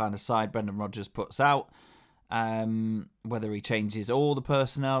see what kind of side Brendan Rodgers puts out. Whether he changes all the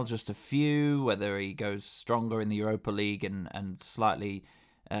personnel, just a few, whether he goes stronger in the Europa League and slightly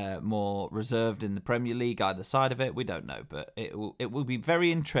more reserved in the Premier League, either side of it, we don't know. But it will be very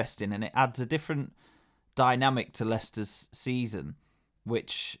interesting, and it adds a different dynamic to Leicester's season,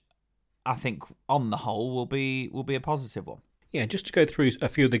 which I think on the whole will be a positive one. Yeah, just to go through a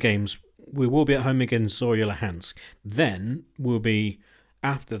few of the games, we will be at home against Zorya Luhansk. Then we'll be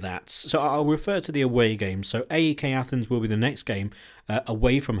after that. So I'll refer to the away game. So AEK Athens will be the next game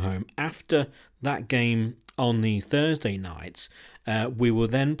away from home. After that game on the Thursday night, we will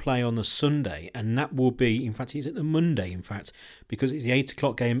then play on the Sunday, and that will be, in fact, is it the Monday, in fact, because it's the 8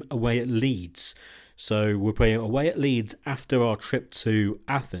 o'clock game away at Leeds. So we'll play away at Leeds after our trip to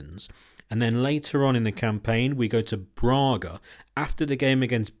Athens. And then later on in the campaign, we go to Braga. After the game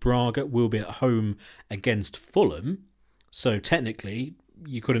against Braga, we'll be at home against Fulham. So technically,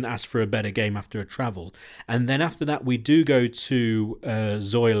 you couldn't ask for a better game after a travel. And then after that, we do go to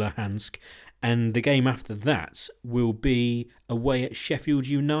Zorya Luhansk. And the game after that will be away at Sheffield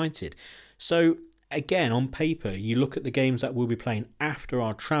United. So again, on paper, you look at the games that we'll be playing after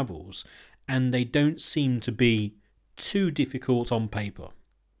our travels, and they don't seem to be too difficult on paper.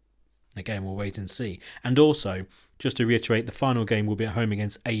 Again, we'll wait and see. And also, just to reiterate, the final game will be at home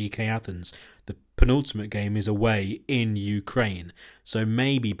against AEK Athens. The penultimate game is away in Ukraine. So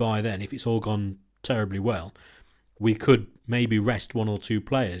maybe by then, if it's all gone terribly well, we could maybe rest one or two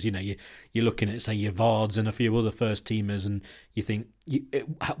players. You know, you're looking at, say, your Vards and a few other first-teamers, and you think,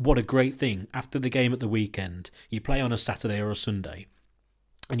 what a great thing. After the game at the weekend, you play on a Saturday or a Sunday,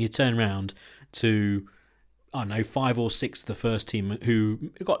 and you turn round to, I don't know, 5 or 6 of the first team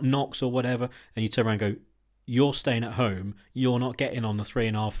who got knocks or whatever, and you turn around and go, you're staying at home, you're not getting on the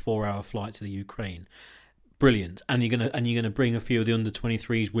 3.5-4 hour flight to the Ukraine. Brilliant. And you're gonna bring a few of the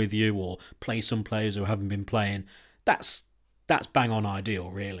under-23s with you, or play some players who haven't been playing. That's bang on ideal,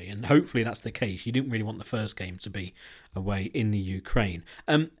 really, and hopefully that's the case. You didn't really want the first game to be away in the Ukraine.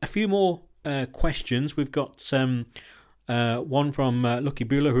 A few more questions. We've got one from Lucky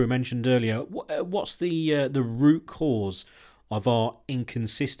Bueller, who I mentioned earlier. What's the root cause of our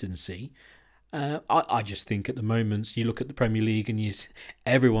inconsistency? I just think at the moment, you look at the Premier League and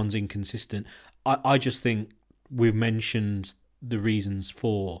everyone's inconsistent. I just think we've mentioned the reasons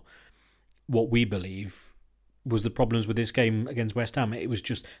for what we believe was the problems with this game against West Ham. It was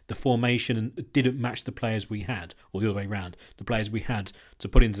just the formation and didn't match the players we had, or the other way around. The players we had to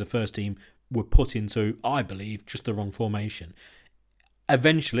put into the first team were put into, I believe, just the wrong formation.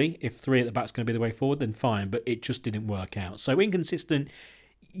 Eventually, if 3 at the back is going to be the way forward, then fine, but it just didn't work out. So inconsistent,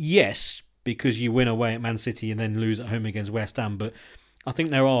 yes, because you win away at Man City and then lose at home against West Ham, but I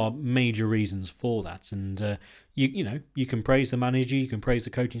think there are major reasons for that. And you can praise the manager, you can praise the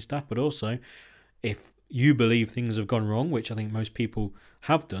coaching staff, but also if you believe things have gone wrong, which I think most people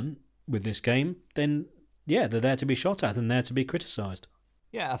have done with this game, then yeah, they're there to be shot at and there to be criticised.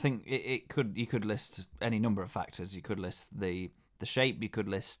 Yeah, I think you could list any number of factors. You could list the shape, you could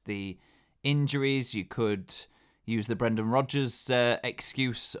list the injuries, you could use the Brendan Rodgers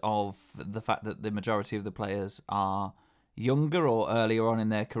excuse of the fact that the majority of the players are younger or earlier on in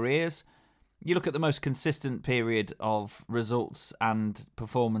their careers. You look at the most consistent period of results and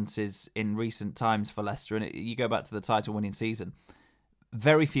performances in recent times for Leicester, and you go back to the title-winning season.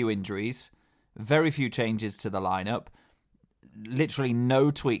 Very few injuries, very few changes to the lineup, literally no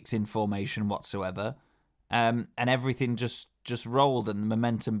tweaks in formation whatsoever, and everything just rolled and the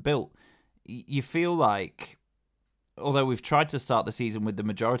momentum built. You feel like, although we've tried to start the season with the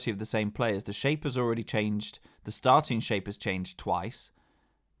majority of the same players, the shape has already changed. The starting shape has changed twice.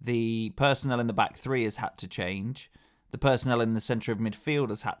 The personnel in the back three has had to change. the personnel in the centre of midfield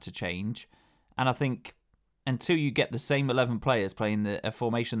has had to change. And I think until you get the same 11 players playing a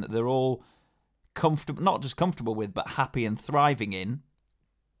formation that they're all comfortable, not just comfortable with, but happy and thriving in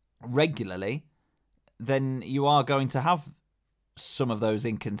regularly, then you are going to have some of those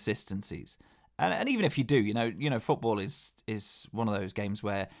inconsistencies. And even if you do, you know, football is one of those games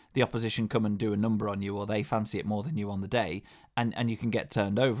where the opposition come and do a number on you, or they fancy it more than you on the day, and you can get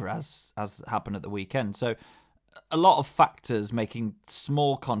turned over, as happened at the weekend. So a lot of factors making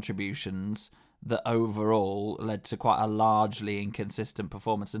small contributions that overall led to quite a largely inconsistent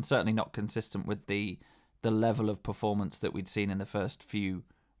performance, and certainly not consistent with the level of performance that we'd seen in the first few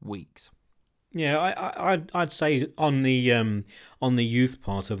weeks. Yeah, I'd say on the youth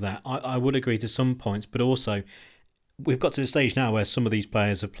part of that, I would agree to some points, but also we've got to the stage now where some of these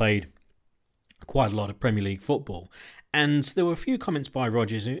players have played quite a lot of Premier League football, and there were a few comments by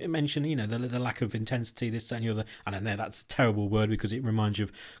Rodgers who mentioned, you know, the lack of intensity, this, that, and the other. And I know that's a terrible word because it reminds you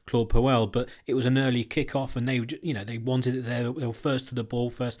of Claude Puel, but it was an early kick-off, and they wanted it there. They were first to the ball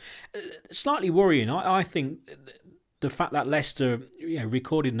first. Slightly worrying. I think the fact that Leicester,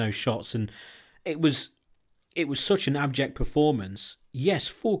 recorded no shots, and it was such an abject performance. Yes,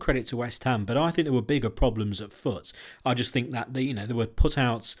 full credit to West Ham, but I think there were bigger problems at foot. I just think that the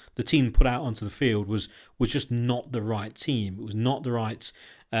team put out onto the field was just not the right team. It was not the right.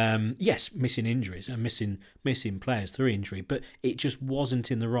 Yes, missing injuries and missing players through injury, but it just wasn't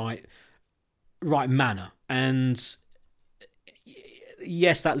in the right manner. And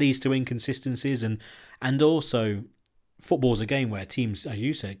yes, that leads to inconsistencies, and also football's a game where teams, as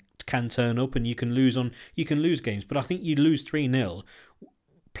you said, can turn up and you can lose games. But I think you lose 3-0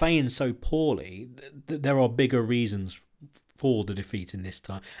 playing so poorly. There are bigger reasons for the defeat in this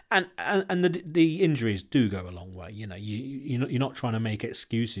time, and the injuries do go a long way. You're not trying to make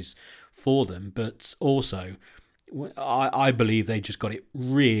excuses for them, but also I believe they just got it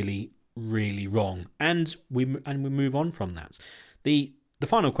really, really wrong, and we move on from that. The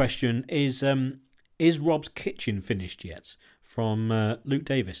final question is Rob's Kitchen finished yet? From Luke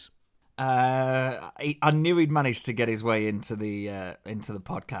Davis. I knew he'd managed to get his way into the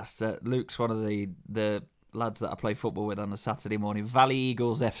podcast. Luke's one of the lads that I play football with on a Saturday morning. Valley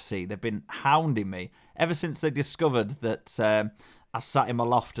Eagles FC. They've been hounding me ever since they discovered that I sat in my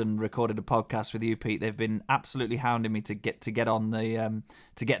loft and recorded a podcast with you, Pete. They've been absolutely hounding me to get on the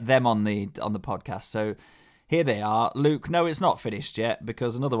to get them on the podcast. So here they are, Luke. No, it's not finished yet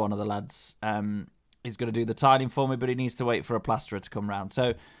because another one of the lads. He's going to do the tiling for me, but he needs to wait for a plasterer to come round.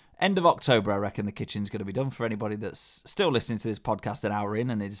 So end of October, I reckon the kitchen's going to be done for anybody that's still listening to this podcast an hour in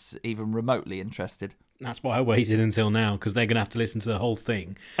and is even remotely interested. That's why I waited until now, because they're going to have to listen to the whole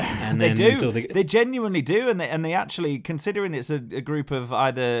thing. And they do. They genuinely do, and they actually, considering it's a group of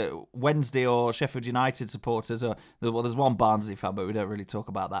either Wednesday or Sheffield United supporters, or there's one Barnsley fan, but we don't really talk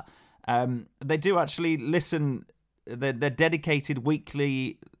about that. They do actually listen. They're dedicated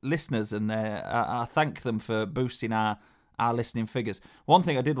weekly listeners, and I thank them for boosting our listening figures. One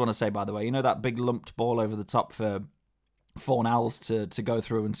thing I did want to say, by the way, that big lumped ball over the top for Fornals to go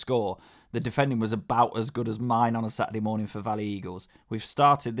through and score? The defending was about as good as mine on a Saturday morning for Valley Eagles. We've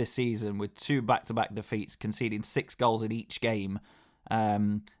started this season with 2 back-to-back defeats, conceding 6 goals in each game.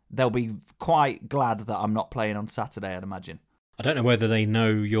 They'll be quite glad that I'm not playing on Saturday, I'd imagine. I don't know whether they know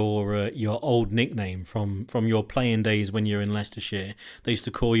your old nickname from your playing days when you were in Leicestershire. They used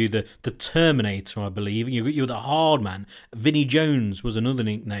to call you the Terminator, I believe. You were the hard man. Vinnie Jones was another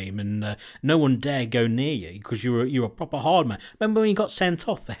nickname, and no one dared go near you because you were a proper hard man. Remember when you got sent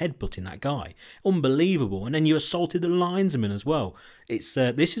off for headbutting that guy? Unbelievable. And then you assaulted the linesman as well. It's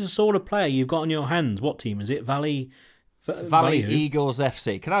this is the sort of player you've got on your hands. What team is it? Valley Eagles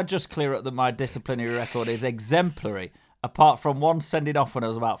FC. Can I just clear up that my disciplinary record is exemplary? Apart from one sending off when I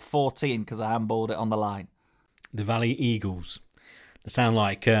was about 14 because I handballed it on the line. The Valley Eagles. They sound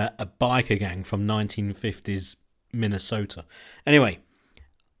like a biker gang from 1950s Minnesota. Anyway,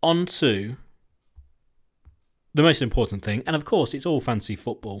 on to the most important thing. And of course, it's all fancy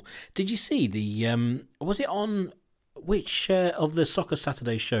football. Did you see was it on which of the Soccer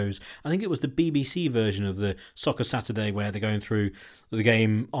Saturday shows? I think it was the BBC version of the Soccer Saturday where they're going through the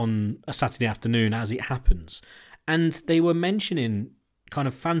game on a Saturday afternoon as it happens. And they were mentioning kind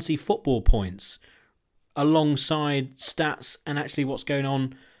of fancy football points alongside stats and actually what's going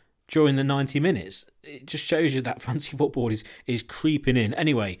on during the 90 minutes. It just shows you that fancy football is creeping in.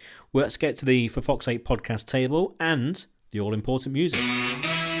 Anyway, let's get to the For Fox's Sake podcast table and the all-important music.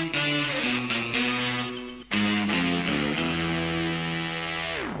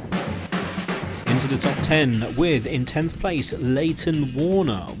 Into the top 10 with, in 10th place, Leighton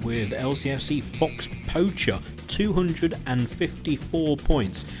Warner with LCFC Fox Poacher 254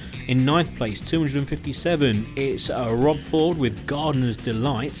 points. In 9th place, 257, it's Rob Ford with Gardener's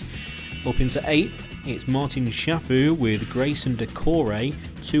Delight. Up into 8th, it's Martin Chafu with Grayson Decore,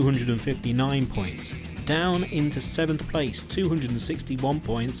 259 points. Down into 7th place, 261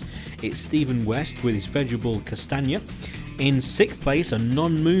 points, it's Stephen West with his Vegetable Castagna. In 6th place, a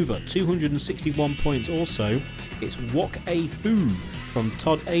non-mover, 261 points also, it's Wok A Fu from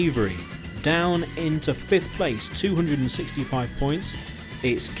Todd Avery. Down into 5th place, 265 points,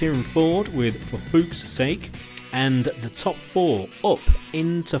 it's Kieran Ford with For Fuchs Sake. And the top 4 up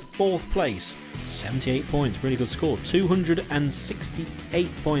into 4th place, 78 points, really good score,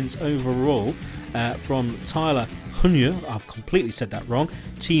 268 points overall from Tyler Hunya, I've completely said that wrong,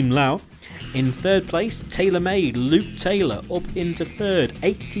 Team Lau. In 3rd place, TaylorMade, Luke Taylor up into 3rd,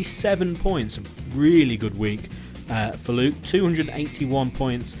 87 points, really good week for Luke, 281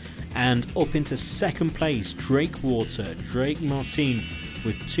 points. And up into 2nd place, Drake Martin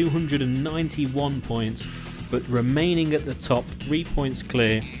with 291 points. But remaining at the top, 3 points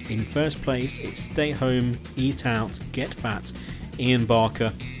clear. In 1st place, it's Stay Home, Eat Out, Get Fat, Ian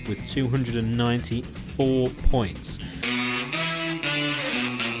Barker with 294 points.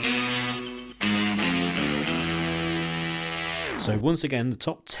 So once again, the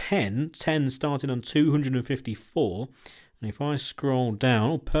top 10 starting on 254. And if I scroll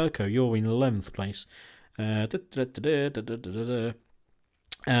down, Perko, you're in 11th place.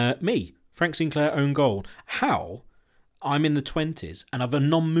 Me. Frank Sinclair own goal. How? I'm in the 20s and I've a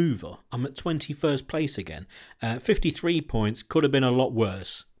non-mover. I'm at 21st place again. 53 points. Could have been a lot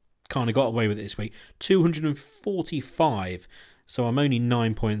worse. Kind of got away with it this week. 245. So I'm only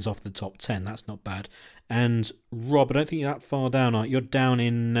 9 points off the top 10. That's not bad. And Rob, I don't think you're that far down. You're down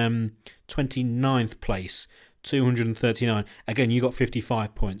in 29th place. 239. Again, you got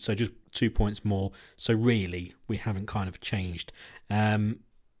 55 points. So just 2 points more. So really, we haven't kind of changed.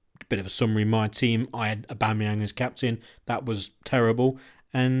 Bit of a summary. My team, I had Aubameyang as captain. That was terrible,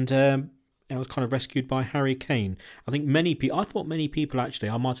 and I was kind of rescued by Harry Kane. I think I thought many people actually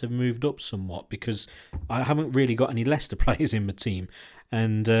I might have moved up somewhat because I haven't really got any Leicester players in my team,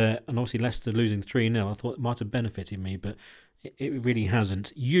 and obviously Leicester losing 3-0, I thought it might have benefited me, but it really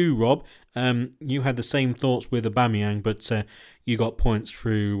hasn't. You, Rob, you had the same thoughts with Aubameyang, but you got points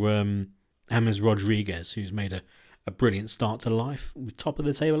through James Rodriguez, who's made a brilliant start to life with top of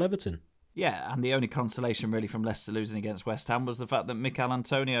the table Everton. Yeah, and the only consolation really from Leicester losing against West Ham was the fact that Mikel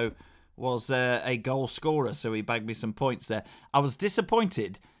Antonio was a goal scorer, so he bagged me some points there. I was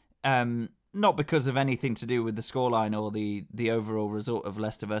disappointed, not because of anything to do with the scoreline or the overall result of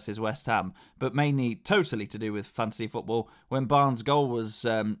Leicester versus West Ham, but mainly totally to do with fantasy football when Barnes' goal was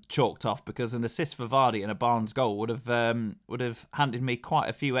chalked off, because an assist for Vardy and a Barnes goal would have handed me quite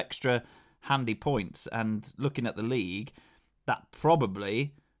a few extra handy points, and looking at the league, that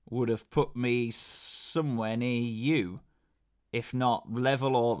probably would have put me somewhere near you, if not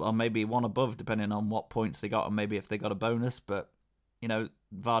level or maybe one above, depending on what points they got and maybe if they got a bonus. But you know,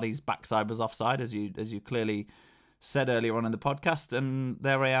 Vardy's backside was offside, as you clearly said earlier on in the podcast, and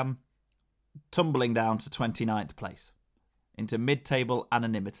there I am, tumbling down to 29th place into mid-table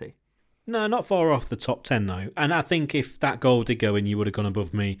anonymity. No, not far off the top 10 though, and I think if that goal did go in, you would have gone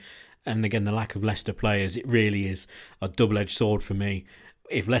above me. And again, the lack of Leicester players, it really is a double-edged sword for me.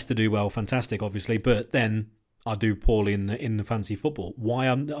 If Leicester do well, fantastic, obviously, but then I do poorly in the fantasy football. Why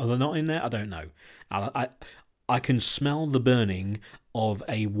are they not in there? I don't know. I can smell the burning of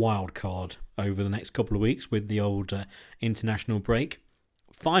a wild card over the next couple of weeks with the old international break.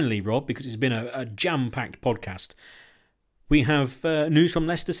 Finally, Rob, because it's been a jam-packed podcast, we have news from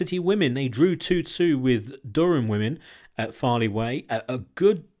Leicester City women. They drew 2-2 with Durham women at Farley Way. A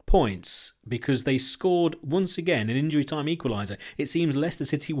good points because they scored once again an injury time equaliser. It seems Leicester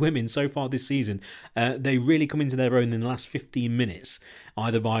City women so far this season, they really come into their own in the last 15 minutes,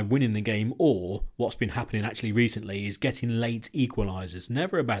 either by winning the game or what's been happening actually recently is getting late equalisers.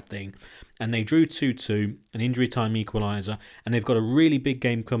 Never a bad thing. And they drew 2-2, an injury time equaliser, and they've got a really big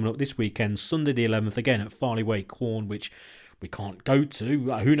game coming up this weekend, Sunday the 11th, again at Farley Way, Quorn, which we can't go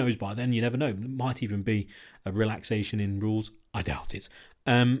to. Who knows by then? You never know. It might even be a relaxation in rules. I doubt it.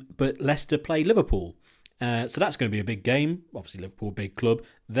 But Leicester play Liverpool. So that's going to be a big game. Obviously, Liverpool, big club.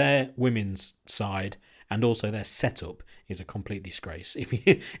 Their women's side and also their setup is a complete disgrace.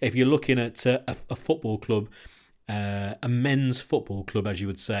 If you're looking at a football club, a men's football club, as you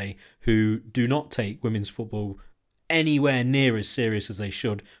would say, who do not take women's football anywhere near as serious as they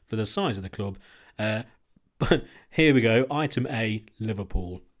should for the size of the club. But here we go. Item A,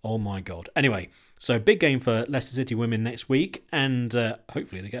 Liverpool. Oh my God. Anyway, So big game for Leicester City women next week, and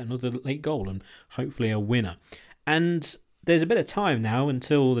hopefully they get another late goal and hopefully a winner. And there's a bit of time now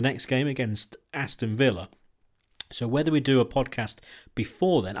until the next game against Aston Villa. So whether we do a podcast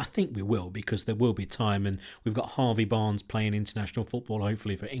before then, I think we will, because there will be time, and we've got Harvey Barnes playing international football,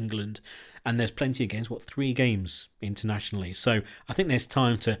 hopefully for England, and there's plenty of games, 3 games internationally. So I think there's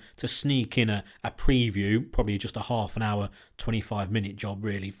time to sneak in a preview, probably just a half an hour, 25-minute job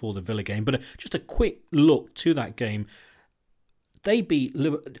really for the Villa game. But just a quick look to that game. They beat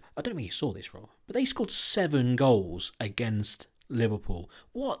Liverpool. I don't know if you saw this, Rob, but they scored 7 goals against Liverpool.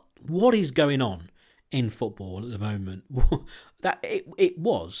 What is going on in football at the moment? That it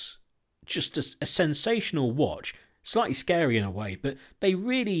was just a sensational watch, slightly scary in a way, but they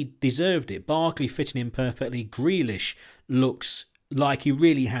really deserved it. Barkley fitting in perfectly. Grealish looks like he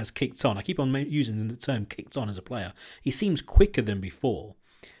really has kicked on. I keep on using the term kicked on as a player. He seems quicker than before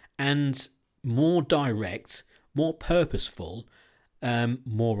and more direct, more purposeful,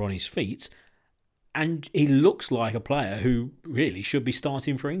 more on his feet, and he looks like a player who really should be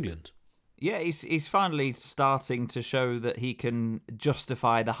starting for England. Yeah, he's finally starting to show that he can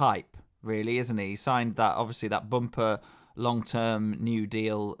justify the hype, really, isn't he? He signed that bumper long-term new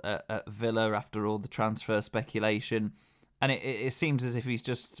deal at Villa after all the transfer speculation, and it seems as if he's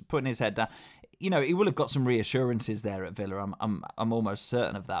just putting his head down. You know, he will have got some reassurances there at Villa. I'm almost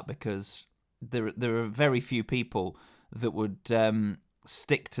certain of that, because there are very few people that would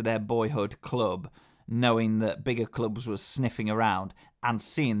stick to their boyhood club, knowing that bigger clubs were sniffing around, and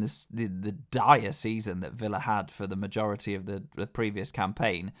seeing the dire season that Villa had for the majority of the previous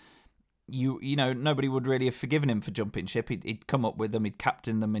campaign. You know, nobody would really have forgiven him for jumping ship. He'd come up with them, he'd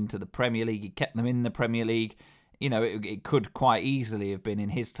captained them into the Premier League, he'd kept them in the Premier League. You know, it could quite easily have been in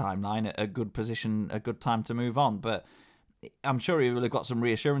his timeline a good position, a good time to move on. But I'm sure he will have got some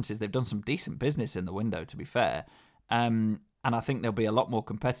reassurances. They've done some decent business in the window, to be fair. And I think they'll be a lot more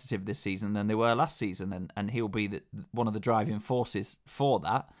competitive this season than they were last season, and he'll be one of the driving forces for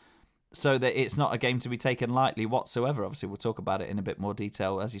that. So that it's not a game to be taken lightly whatsoever. Obviously, we'll talk about it in a bit more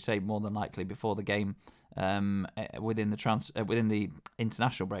detail, as you say, more than likely before the game, within the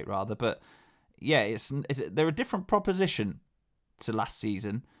international break rather. But yeah, they're a different proposition to last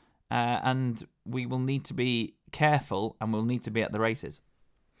season, and we will need to be careful, and we'll need to be at the races.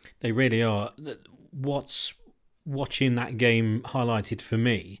 They really are. What's watching that game highlighted for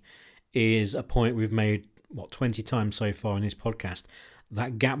me is a point we've made 20 times so far in this podcast.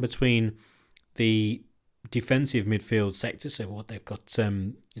 That gap between the defensive midfield sector, so what they've got,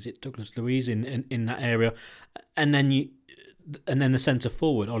 is it Douglas Luiz in that area, and then the centre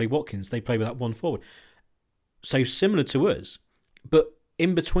forward Ollie Watkins. They play with that one forward, so similar to us, but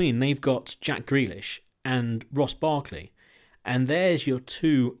in between they've got Jack Grealish and Ross Barkley, and there's your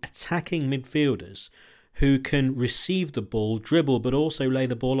 2 attacking midfielders who can receive the ball, dribble, but also lay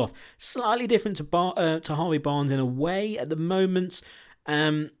the ball off. Slightly different to Harvey Barnes in a way at the moment,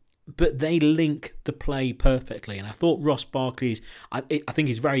 but they link the play perfectly. And I thought Ross Barkley, I think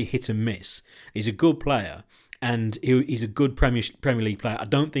he's very hit and miss. He's a good player, and he's a good Premier League player. I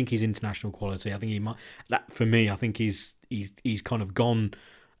don't think he's international quality. I think he might. That for me, I think he's kind of gone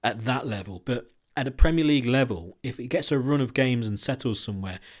at that level, but at a Premier League level, if he gets a run of games and settles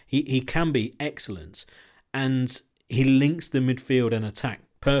somewhere, he can be excellent. And he links the midfield and attack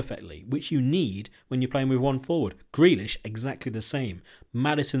perfectly, which you need when you're playing with one forward. Grealish, exactly the same.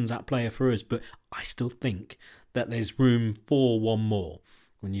 Maddison's that player for us, but I still think that there's room for one more.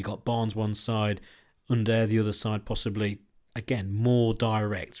 When you got Barnes one side, Under the other side possibly, again, more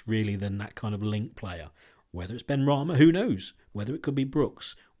direct really than that kind of link player. Whether it's Ben Rama, who knows? Whether it could be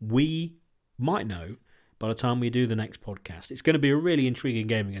Brooks, we might know by the time we do the next podcast. It's going to be a really intriguing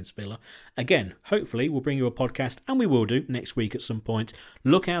game against Villa. Again, hopefully we'll bring you a podcast, and we will do next week at some point.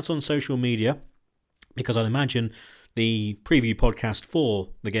 Look out on social media, because I'd imagine the preview podcast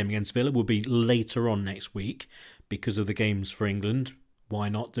for the game against Villa will be later on next week because of the games for England. Why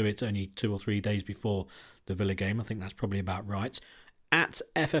not do it only 2 or 3 days before the Villa game? I think that's probably about right. At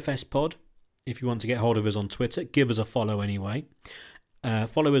FFS Pod, if you want to get hold of us on Twitter, give us a follow anyway.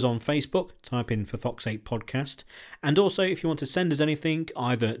 Follow us on Facebook, type in for Fox 8 Podcast. And also, if you want to send us anything,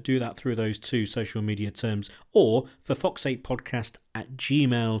 either do that through those 2 social media terms, or for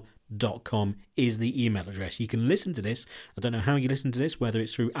fox8podcast@gmail.com is the email address. You can listen to this. I don't know how you listen to this, whether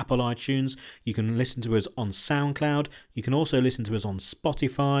it's through Apple iTunes. You can listen to us on SoundCloud. You can also listen to us on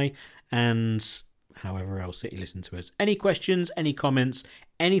Spotify and however else that you listen to us. Any questions, any comments,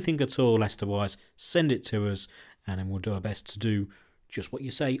 anything at all Leicester-wise, send it to us, and then we'll do our best to do just what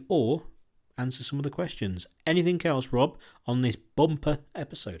you say or answer some of the questions. Anything else, Rob, on this bumper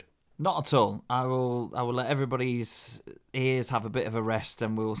episode? Not at all. I will let everybody's ears have a bit of a rest,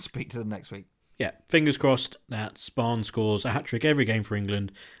 and we'll speak to them next week. Yeah, fingers crossed that Spahn scores a hat-trick every game for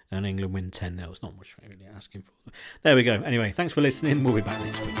England and England win 10-0. It's not much really asking for. There we go. Anyway, thanks for listening. We'll be back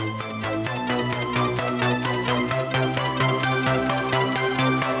next week.